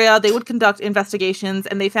Victoria, they would conduct investigations,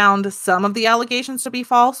 and they found some of the allegations to be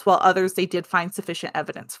false, while others they did find sufficient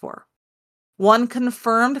evidence for. One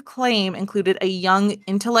confirmed claim included a young,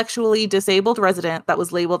 intellectually disabled resident that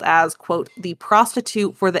was labeled as, quote, the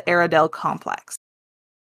prostitute for the Airedale complex.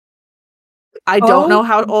 I don't know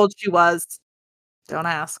how old she was. Don't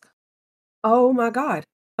ask. Oh my God.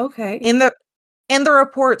 Okay. In the In the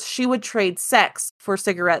reports, she would trade sex for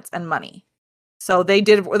cigarettes and money. So they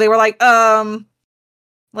were like,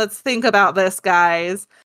 let's think about this, guys.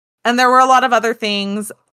 And there were a lot of other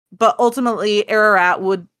things, but ultimately Ararat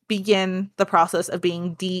would begin the process of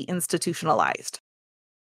being deinstitutionalized.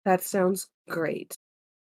 That sounds great.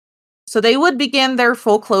 So they would begin their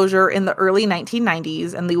full closure in the early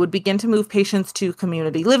 1990s, and they would begin to move patients to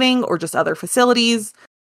community living or just other facilities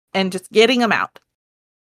and just getting them out.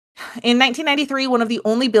 In 1993, one of the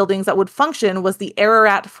only buildings that would function was the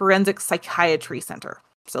Ararat Forensic Psychiatry Center.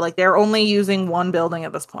 So like they're only using one building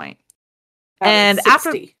at this point. And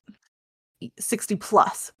after 60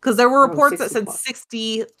 plus, because there were reports that said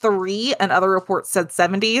 63 and other reports said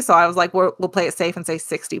 70. So I was like, we'll play it safe and say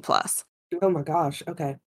 60 plus. Oh my gosh.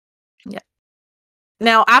 Okay. Yeah.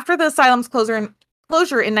 Now, after the asylum's closure in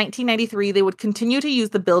 1993, they would continue to use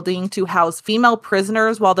the building to house female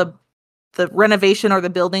prisoners while the renovation or the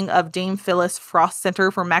building of Dame Phyllis Frost Center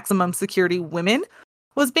for Maximum Security Women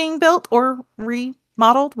was being built or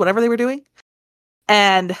remodeled, whatever they were doing.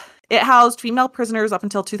 And it housed female prisoners up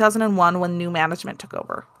until 2001 when new management took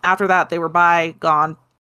over. After that, they were gone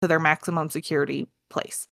to their maximum security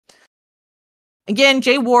place. Again,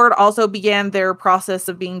 J. Ward also began their process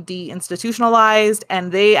of being deinstitutionalized,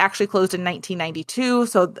 and they actually closed in 1992,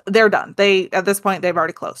 so they're done. At this point, they've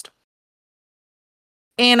already closed.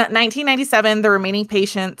 In 1997, the remaining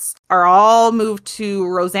patients are all moved to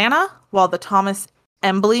Rosanna while the Thomas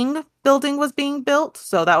Embling building was being built.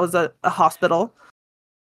 So that was a hospital.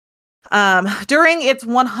 During its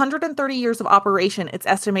 130 years of operation, it's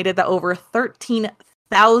estimated that over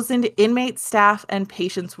 13,000 inmates, staff, and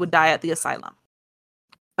patients would die at the asylum.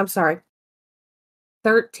 I'm sorry.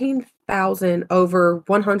 13,000 over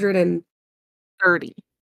 130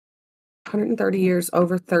 years,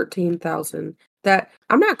 over 13,000. That,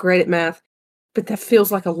 I'm not great at math, but that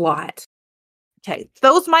feels like a lot. Okay,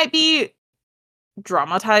 those might be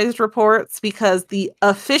dramatized reports because the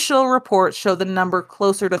official reports show the number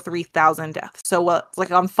closer to 3,000 deaths. So what's like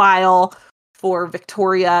on file for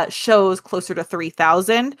Victoria shows closer to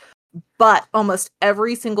 3,000, but almost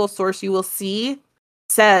every single source you will see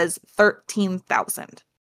says 13,000.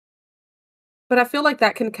 But I feel like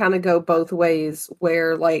that can kind of go both ways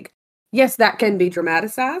where, like, yes, that can be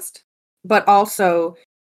dramatized, but also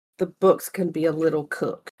the books can be a little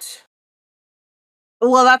cooked.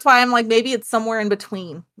 Well, that's why I'm like, maybe it's somewhere in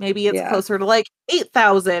between. Maybe it's closer to like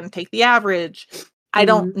 8,000, take the average. I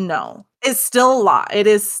don't know. It's still a lot. It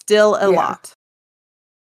is still a lot.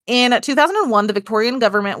 In 2001, the Victorian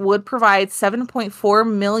government would provide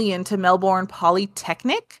 $7.4 million to Melbourne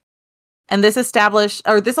Polytechnic. And this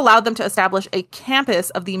allowed them to establish a campus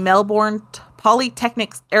of the Melbourne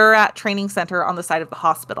Polytechnic's Ararat Training Center on the site of the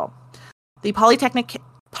hospital. The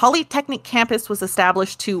Polytechnic campus was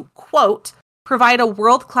established to, quote, provide a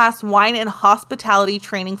world-class wine and hospitality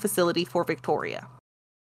training facility for Victoria.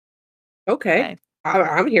 Okay.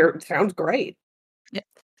 I'm here. It sounds great. Yeah.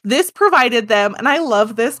 This provided them, and I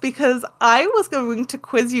love this because I was going to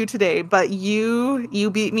quiz you today, but you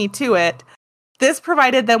beat me to it. This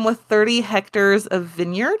provided them with 30 hectares of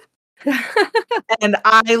vineyard. And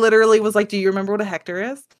I literally was like, do you remember what a hectare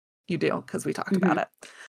is? You do, because we talked about it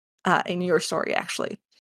in your story, actually.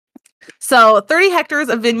 So 30 hectares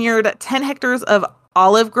of vineyard, 10 hectares of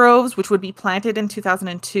olive groves, which would be planted in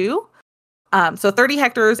 2002. So 30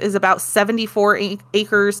 hectares is about 74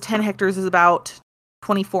 acres. 10 hectares is about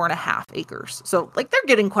 24 and a half acres. So like they're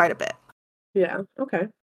getting quite a bit. Yeah. Okay.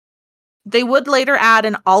 They would later add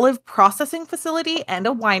an olive processing facility and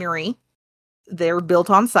a winery. They're built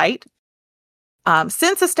on site.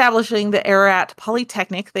 Since establishing the Ararat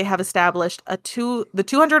Polytechnic, they have established the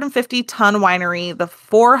 250-ton winery,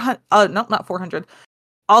 not 400,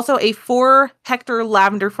 also a 4-hectare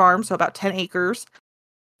lavender farm, so about 10 acres,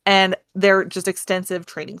 and they're just extensive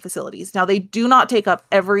training facilities. Now, they do not take up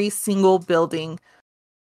every single building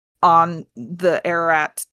on the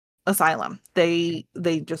Ararat Asylum. They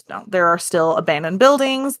just don't. There are still abandoned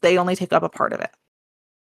buildings. They only take up a part of it.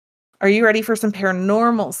 Are you ready for some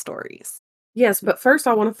paranormal stories? Yes, but first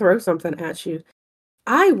I want to throw something at you.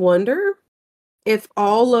 I wonder if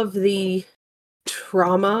all of the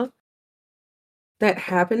trauma that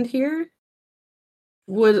happened here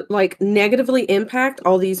would like negatively impact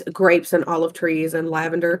all these grapes and olive trees and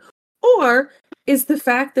lavender, or is the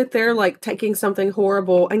fact that they're like taking something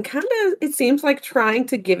horrible and kind of, it seems like trying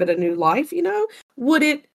to give it a new life, would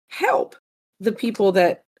it help the people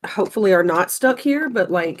that hopefully are not stuck here,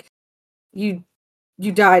 but like you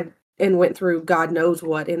died and went through God knows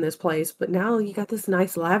what in this place, but now you got this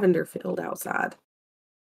nice lavender field outside.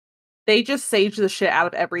 They just sage the shit out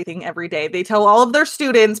of everything every day. They tell all of their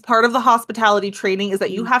students part of the hospitality training is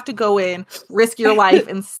that you have to go in, risk your life,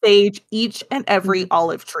 and sage each and every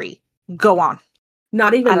olive tree. Go on.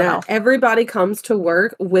 Not even that. Everybody comes to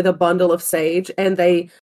work with a bundle of sage and they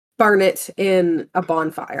burn it in a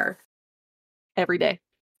bonfire. Every day.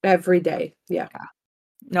 Every day. Yeah.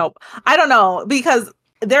 Nope. I don't know, because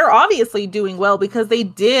they're obviously doing well because they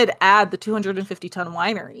did add the 250-ton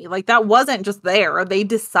winery. Like, that wasn't just there. They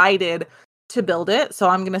decided to build it. So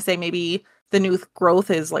I'm going to say maybe the new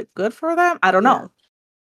growth is like good for them. I don't know.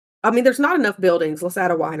 I mean, there's not enough buildings. Let's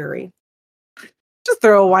add a winery. Just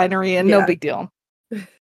throw a winery in. No big deal.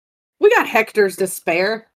 We got hectares to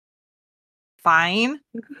spare. Fine.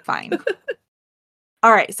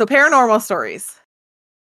 All right. So paranormal stories.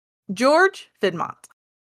 George Fidmont.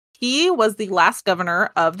 He was the last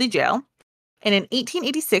governor of the jail. And in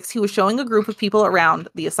 1886, he was showing a group of people around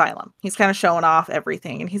the asylum. He's kind of showing off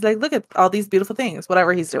everything. And he's like, look at all these beautiful things,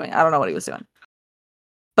 whatever he's doing. I don't know what he was doing.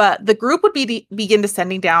 But the group would begin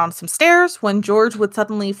descending down some stairs when George would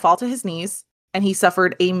suddenly fall to his knees and he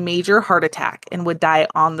suffered a major heart attack and would die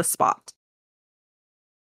on the spot.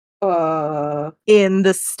 In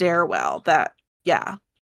the stairwell.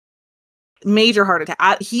 Major heart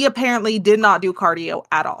attack. He apparently did not do cardio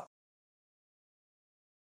at all.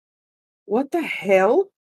 What the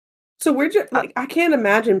hell? So we're just like, I can't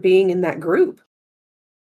imagine being in that group.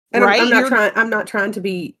 And right? I'm not trying to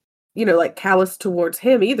be, like callous towards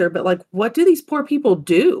him either, but like, what do these poor people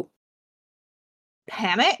do?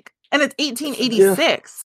 Panic? And it's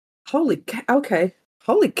 1886. Okay.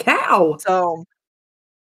 Holy cow. So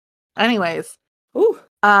anyways. Ooh.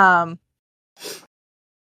 So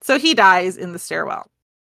he dies in the stairwell.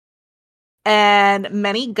 And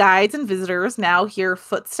many guides and visitors now hear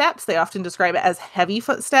footsteps. They often describe it as heavy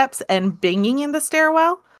footsteps and banging in the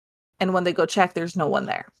stairwell. And when they go check, there's no one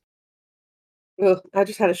there. Ugh, I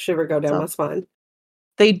just had a shiver go down my spine.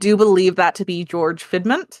 They do believe that to be George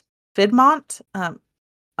Fidmont.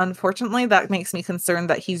 Unfortunately, that makes me concerned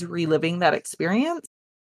that he's reliving that experience.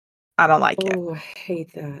 I don't like it. Oh, I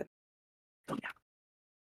hate that. Yeah.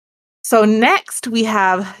 So next we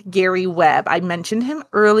have Gary Webb. I mentioned him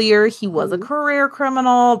earlier. He was a career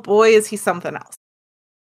criminal. Boy, is he something else.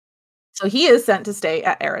 So he is sent to stay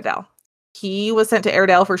at Airedale. He was sent to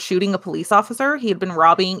Airedale for shooting a police officer. He had been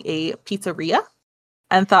robbing a pizzeria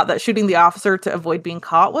and thought that shooting the officer to avoid being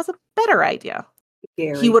caught was a better idea.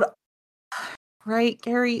 Gary.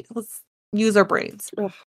 Gary, let's use our brains.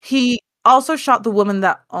 Ugh. He also shot the woman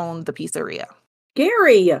that owned the pizzeria.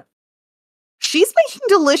 Gary! She's making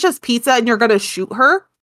delicious pizza and you're going to shoot her?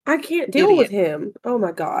 I can't deal with him. Oh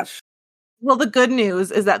my gosh. Well, the good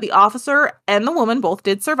news is that the officer and the woman both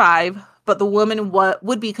did survive, but the woman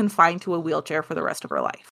would be confined to a wheelchair for the rest of her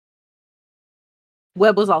life.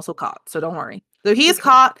 Webb was also caught, so don't worry. So he's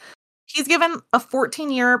caught. He's given a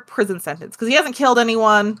 14-year prison sentence because he hasn't killed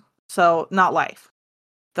anyone, so not life.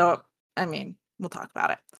 Though, I mean, we'll talk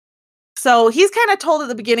about it. So he's kind of told at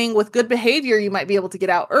the beginning, with good behavior, you might be able to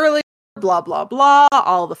get out early. Blah, blah, blah,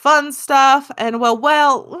 all the fun stuff. And well,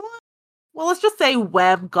 let's just say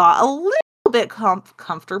Webb got a little bit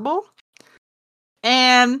comfortable.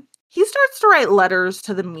 And he starts to write letters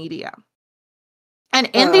to the media. And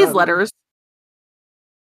in these letters,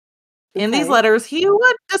 he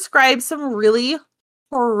would describe some really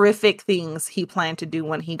horrific things he planned to do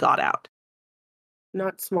when he got out.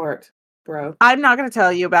 Not smart. Bro. I'm not going to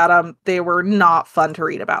tell you about them. They were not fun to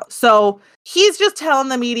read about. So he's just telling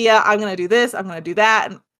the media, I'm going to do this, I'm going to do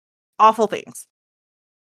that, and awful things.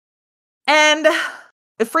 And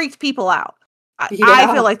it freaked people out. Yeah.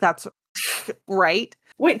 I feel like that's right.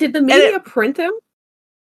 Wait, did the media print them?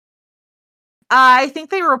 I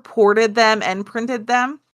think they reported them and printed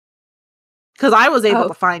them because I was able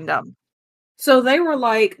to find them. So they were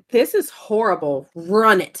like, this is horrible.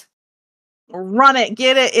 Run it. Run it,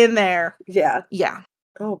 get it in there. Yeah. Yeah.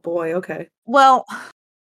 Oh boy, okay. Well,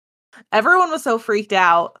 everyone was so freaked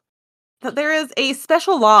out that there is a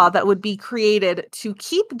special law that would be created to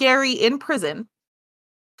keep Gary in prison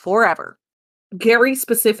forever. Gary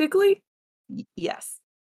specifically? Yes.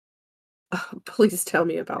 Oh, please tell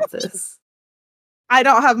me about this. I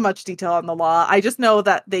don't have much detail on the law. I just know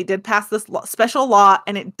that they did pass this special law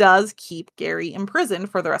and it does keep Gary in prison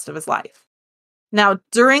for the rest of his life. Now,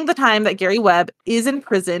 during the time that Gary Webb is in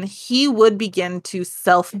prison, he would begin to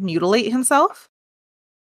self-mutilate himself.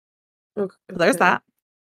 Okay. So there's that.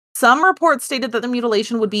 Some reports stated that the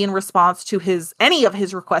mutilation would be in response to any of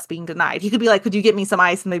his requests being denied. He could be like, could you get me some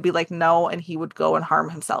ice? And they'd be like, no. And he would go and harm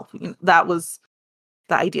himself. That was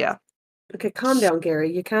the idea. Okay, calm down,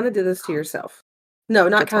 Gary. You kind of did this to yourself. No,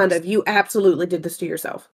 not kind of. You absolutely did this to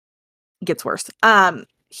yourself. It gets worse.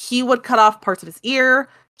 He would cut off parts of his ear.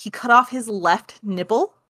 He cut off his left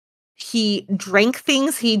nipple. He drank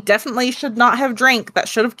things he definitely should not have drank that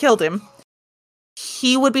should have killed him.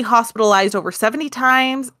 He would be hospitalized over 70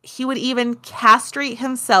 times. He would even castrate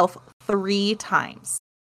himself 3 times.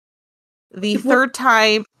 The third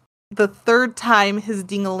time his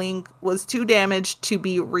ding-a-ling was too damaged to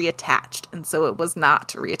be reattached, and so it was not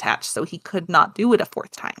reattached, so he could not do it a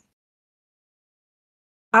 4th time.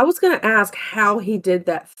 I was going to ask how he did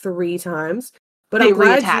that 3 times, but They I'm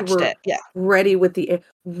glad reattached you were it. Yeah. ready with the...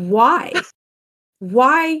 Why?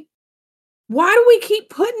 Why do we keep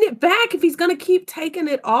putting it back if he's going to keep taking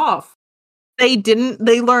it off? They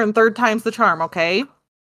learned 3rd time's the charm, okay?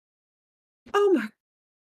 Oh my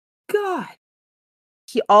God.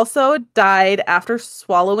 He also died after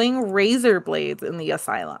swallowing razor blades in the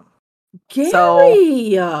asylum. Gary!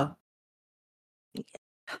 So,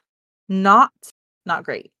 not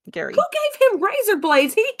great, Gary. Who gave him razor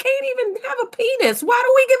blades? He can't even have a penis. Why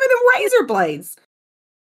are we giving him razor blades?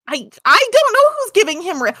 I don't know who's giving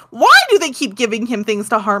him... Why do they keep giving him things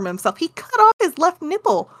to harm himself? He cut off his left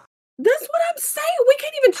nipple. That's what I'm saying. We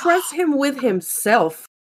can't even trust him with himself.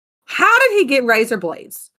 How did he get razor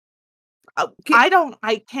blades?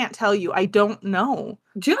 I can't tell you. I don't know.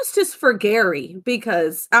 Justice for Gary,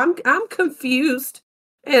 because I'm confused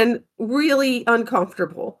and really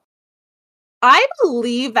uncomfortable. I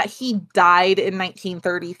believe that he died in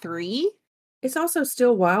 1933. It's also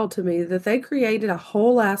still wild to me that they created a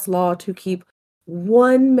whole ass law to keep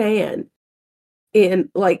one man in,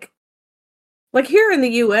 like here in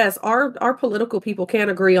the US, our political people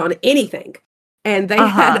can't agree on anything. And they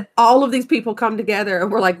had all of these people come together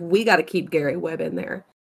and were like, we got to keep Gary Webb in there.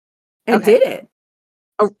 And did it.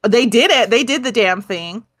 Oh, they did it. They did the damn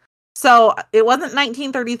thing. So it wasn't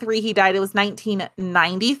 1933 he died. It was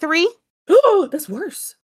 1993. Oh, that's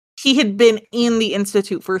worse. He had been in the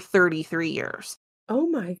institute for 33 years. Oh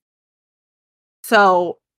my.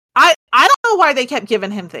 So I don't know why they kept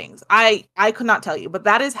giving him things. I could not tell you, but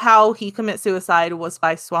that is how he commits suicide, was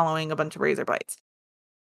by swallowing a bunch of razor blades.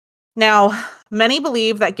 Now, many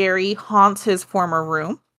believe that Gary haunts his former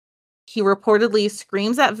room. He reportedly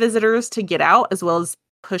screams at visitors to get out, as well as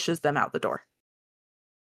pushes them out the door.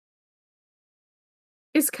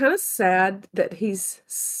 It's kind of sad that he's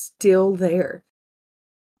still there.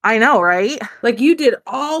 I know, right? Like, you did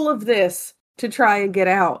all of this to try and get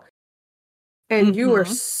out, and you are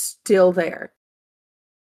still there.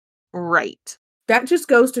 Right. That just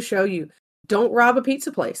goes to show you, don't rob a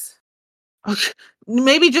pizza place.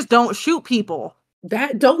 Maybe just don't shoot people.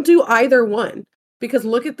 Don't do either one, because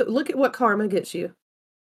look at what karma gets you.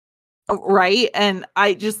 Right. And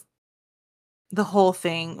the whole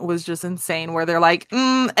thing was just insane, where they're like,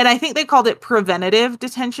 and I think they called it preventative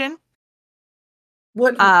detention.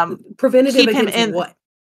 What preventative against what?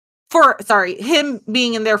 Him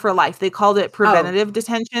being in there for life. They called it preventative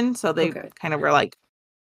detention. So they kind of were like,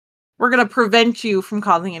 we're going to prevent you from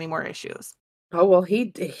causing any more issues. Oh, well,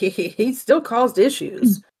 he still caused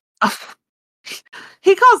issues.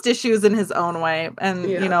 He caused issues in his own way. And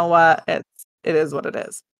you know what? It is what it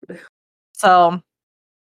is. So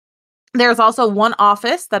there's also one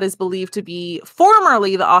office that is believed to be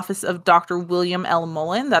formerly the office of Dr. William L.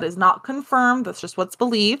 Mullen. That is not confirmed. That's just what's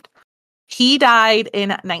believed. He died in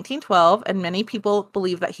 1912, and many people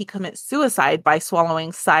believe that he commits suicide by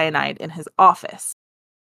swallowing cyanide in his office.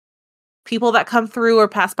 People that come through or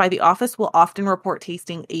pass by the office will often report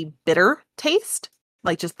tasting a bitter taste,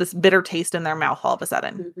 like just this bitter taste in their mouth all of a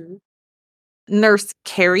sudden. Mm-hmm. Nurse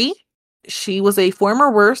Carrie, she was a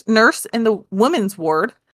former nurse in the women's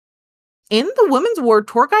ward. In the women's ward,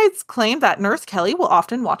 tour guides claim that Nurse Kelly will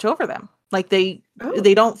often watch over them. Like they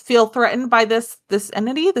don't feel threatened by this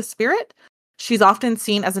entity, the spirit. She's often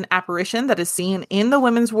seen as an apparition that is seen in the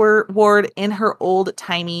women's ward in her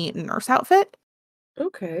old-timey nurse outfit.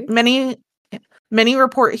 Okay. Many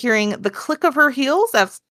report hearing the click of her heels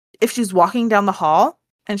as if she's walking down the hall,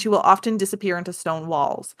 and she will often disappear into stone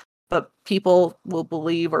walls. But people will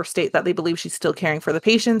believe or state that they believe she's still caring for the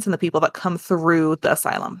patients and the people that come through the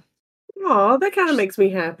asylum. Oh, that kind of makes me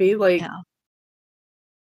happy. Like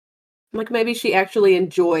maybe she actually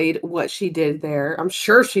enjoyed what she did there. I'm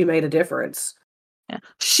sure she made a difference. Yeah.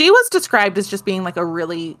 She was described as just being like a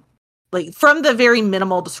really, like, from the very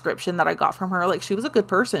minimal description that I got from her, like, she was a good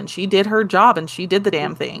person. She did her job and she did the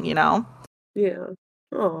damn thing, you know? Yeah.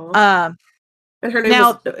 Oh. And her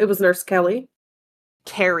name was Nurse Kelly?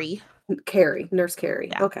 Carrie. Nurse Carrie.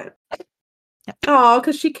 Yeah. Okay. Oh,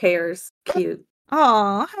 because she cares. Cute.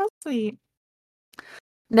 Oh, how sweet.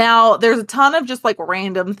 Now, there's a ton of just like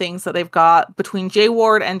random things that they've got between J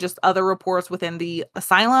Ward and just other reports within the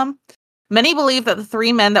asylum. Many believe that the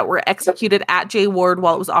 3 men that were executed at J Ward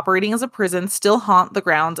while it was operating as a prison still haunt the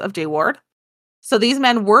grounds of J Ward. So these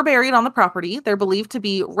men were buried on the property. They're believed to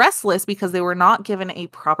be restless because they were not given a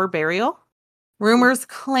proper burial. Rumors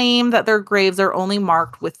claim that their graves are only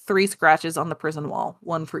marked with 3 scratches on the prison wall,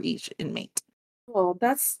 1 for each inmate. Well,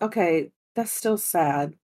 that's okay. That's still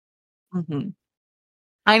sad. Mm-hmm.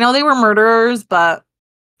 I know they were murderers, but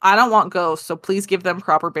I don't want ghosts, so please give them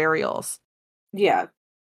proper burials. Yeah.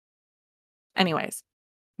 Anyways,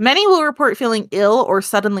 many will report feeling ill or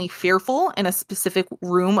suddenly fearful in a specific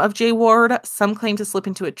room of J Ward. Some claim to slip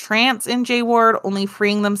into a trance in J Ward, only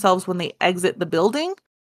freeing themselves when they exit the building.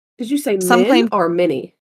 Did you say Some men claim or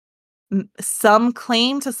many? Some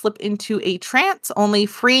claim to slip into a trance, only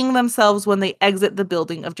freeing themselves when they exit the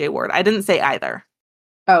building of J Ward. I didn't say either.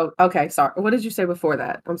 Oh, okay. Sorry. What did you say before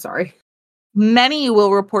that? I'm sorry. Many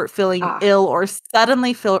will report feeling Ah, ill or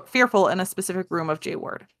suddenly fearful in a specific room of J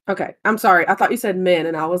Ward. okay. I'm sorry. I thought you said men,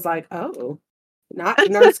 and I was like, oh, not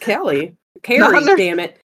Nurse Kelly. Not Carrie, damn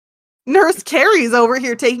it. Nurse Carrie's over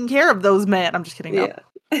here taking care of those men. I'm just kidding. No.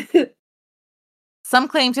 Yeah. Some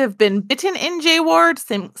claim to have been bitten in J Ward.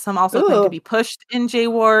 Some also claim to Ugh. be pushed in J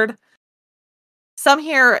Ward. Some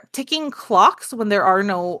hear ticking clocks when there are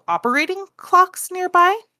no operating clocks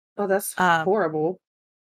nearby. Oh, that's Um, horrible.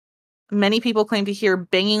 Many people claim to hear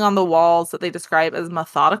banging on the walls that they describe as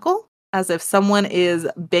methodical, as if someone is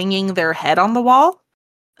banging their head on the wall.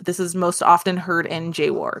 This is most often heard in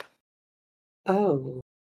J Ward. Oh.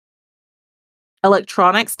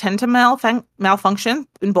 Electronics tend to malfunction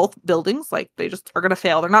in both buildings. Like, they just are going to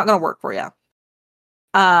fail. They're not going to work for you.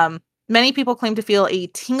 Many people claim to feel a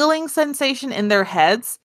tingling sensation in their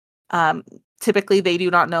heads. Typically, they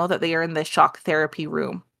do not know that they are in the shock therapy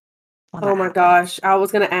room. Oh my gosh. I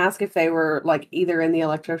was going to ask if they were like either in the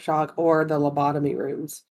electroshock or the lobotomy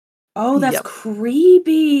rooms. Oh, that's Yep.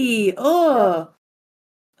 creepy. Ugh.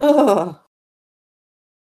 Ugh.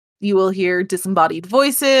 You will hear disembodied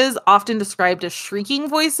voices, often described as shrieking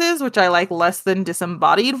voices, which I like less than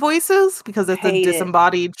disembodied voices because it's a Hate it.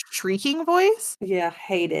 disembodied shrieking voice. Yeah,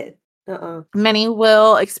 hate it. Uh-uh. Many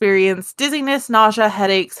will experience dizziness, nausea,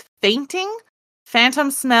 headaches, fainting,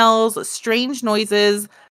 phantom smells, strange noises,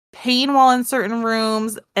 pain while in certain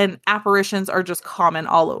rooms, and apparitions are just common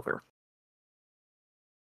all over.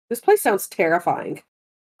 This place sounds terrifying.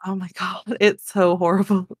 Oh my God, it's so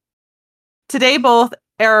horrible. Today, both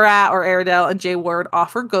Ararat or Airedale and J Ward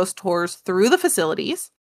offer ghost tours through the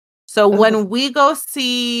facilities. So when we go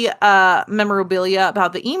see memorabilia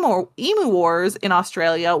about the emu wars in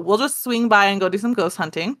Australia, we'll just swing by and go do some ghost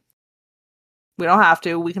hunting. We don't have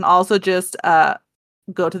to. We can also just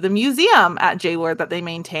go to the museum at J Ward that they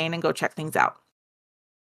maintain and go check things out.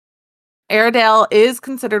 Airedale is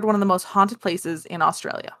considered one of the most haunted places in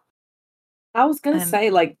Australia. I was going to say,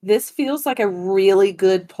 like, this feels like a really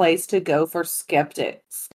good place to go for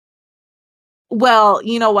skeptics. Well,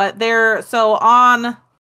 you know what? So on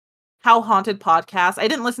How Haunted podcast, I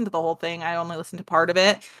didn't listen to the whole thing. I only listened to part of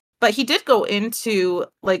it. But he did go into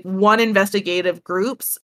like one investigative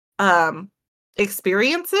group's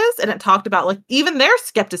experiences, and it talked about like even their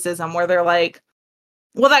skepticism where they're like,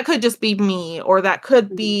 well, that could just be me, or that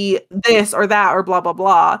could be this or that, or blah, blah,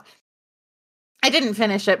 blah. I didn't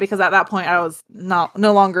finish it because at that point I was no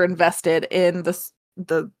longer invested in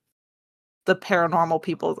the paranormal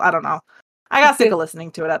peoples. I don't know. I got sick of listening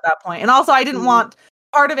to it at that point. And also I didn't want,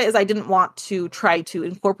 part of it is I didn't want to try to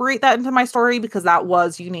incorporate that into my story because that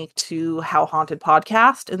was unique to How Haunted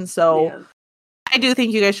podcast. And so I do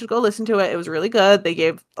think you guys should go listen to it. It was really good. They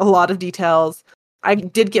gave a lot of details. I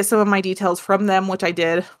did get some of my details from them, which I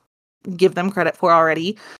did give them credit for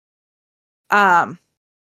already.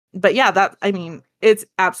 But yeah, it's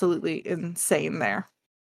absolutely insane there.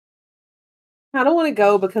 I don't want to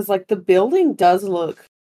go because like the building does look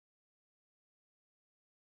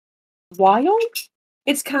wild.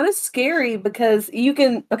 It's kind of scary because you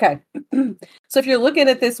can, okay. So if you're looking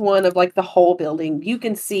at this one of like the whole building, you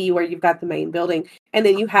can see where you've got the main building and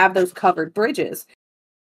then you have those covered bridges.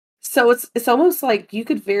 So it's almost like you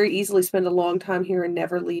could very easily spend a long time here and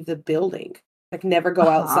never leave the building, like never go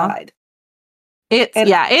outside.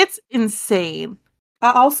 It's insane.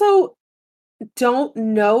 I also don't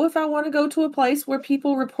know if I want to go to a place where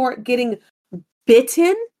people report getting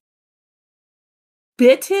bitten,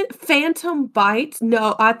 phantom bites.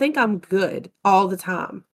 No, I think I'm good all the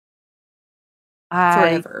time.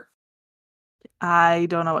 Forever. I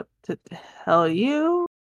don't know what to tell you.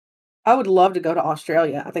 I would love to go to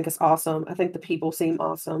Australia. I think it's awesome. I think the people seem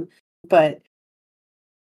awesome, but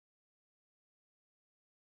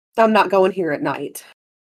I'm not going here at night.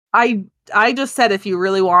 I just said if you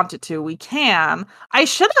really wanted to, we can. I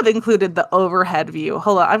should have included the overhead view.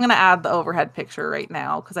 Hold on, I'm gonna add the overhead picture right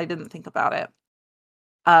now because I didn't think about it.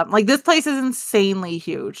 Like this place is insanely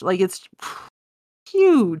huge. Like it's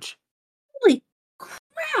huge. Holy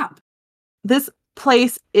crap! This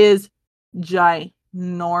place is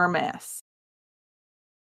ginormous.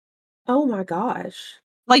 Oh my gosh.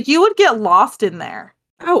 Like you would get lost in there.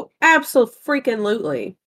 Oh,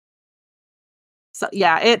 absolutely. So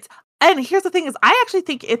yeah, and here's the thing is I actually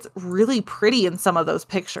think it's really pretty in some of those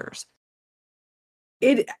pictures.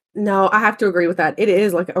 No, I have to agree with that. It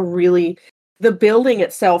is like the building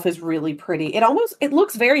itself is really pretty. It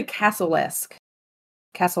looks very castle-esque.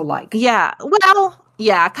 Castle-like. Yeah. Well,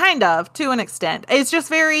 yeah, kind of to an extent. It's just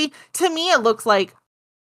to me it looks like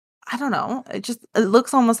I don't know. It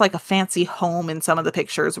looks almost like a fancy home in some of the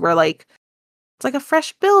pictures where like it's like a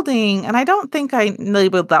fresh building. And I don't think I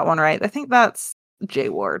labeled that one right. I think that's J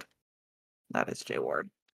Ward. That is J Ward.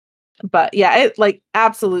 But yeah, it like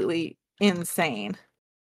absolutely insane.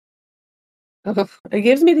 Ugh, it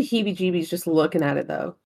gives me the heebie-jeebies just looking at it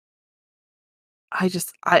though. I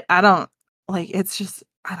don't like it's just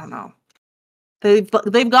I don't know.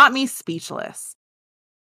 They've got me speechless.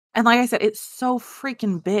 And like I said, it's so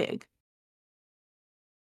freaking big.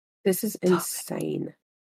 This is insane.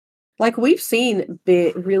 Like we've seen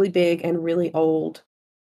really big and really old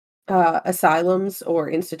asylums or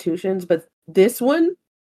institutions, but this one,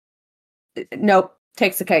 nope,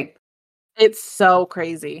 takes the cake. It's so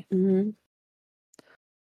crazy. Mm-hmm.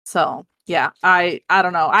 So yeah, I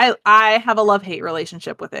don't know. I have a love-hate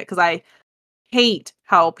relationship with it because I hate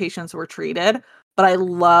how patients were treated, but I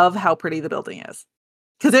love how pretty the building is.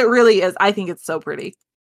 Because it really is. I think it's so pretty.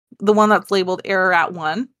 The one that's labeled error at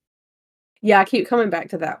 1. Yeah, I keep coming back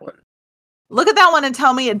to that one. Look at that one and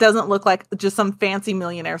tell me it doesn't look like just some fancy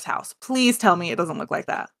millionaire's house. Please tell me it doesn't look like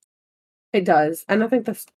that. It does. And I think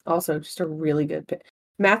that's also just a really good pick.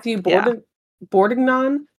 Matthew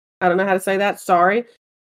Bordignon. I don't know how to say that. Sorry.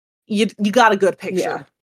 You got a good picture.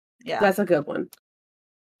 Yeah. That's a good one.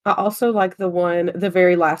 I also like the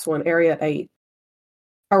very last one, Area 8.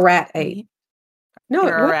 Ararat 8. No,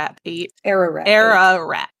 Ararat 8.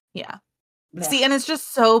 Ararat. Yeah. See, and it's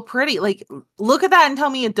just so pretty. Like, look at that and tell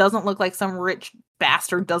me it doesn't look like some rich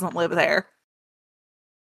bastard doesn't live there.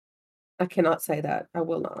 I cannot say that. I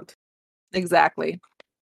will not. Exactly.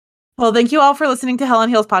 Well, thank you all for listening to Hell on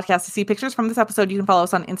Heels Podcast. To see pictures from this episode, you can follow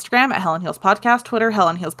us on Instagram at Hell on Heels Podcast, Twitter, Hell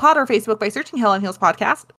on Heels Pod, or Facebook by searching Hell on Heels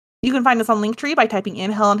Podcast. You can find us on Linktree by typing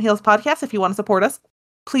in Hell on Heels Podcast if you want to support us.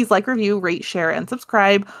 Please like, review, rate, share, and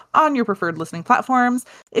subscribe on your preferred listening platforms.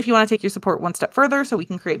 If you want to take your support one step further so we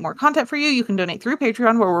can create more content for you, you can donate through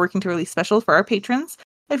Patreon, where we're working to release specials for our patrons.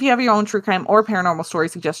 If you have your own true crime or paranormal story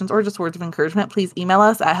suggestions or just words of encouragement, please email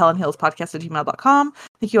us at hellandheelspodcast@gmail.com.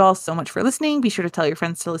 Thank you all so much for listening. Be sure to tell your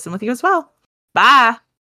friends to listen with you as well. Bye.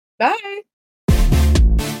 Bye.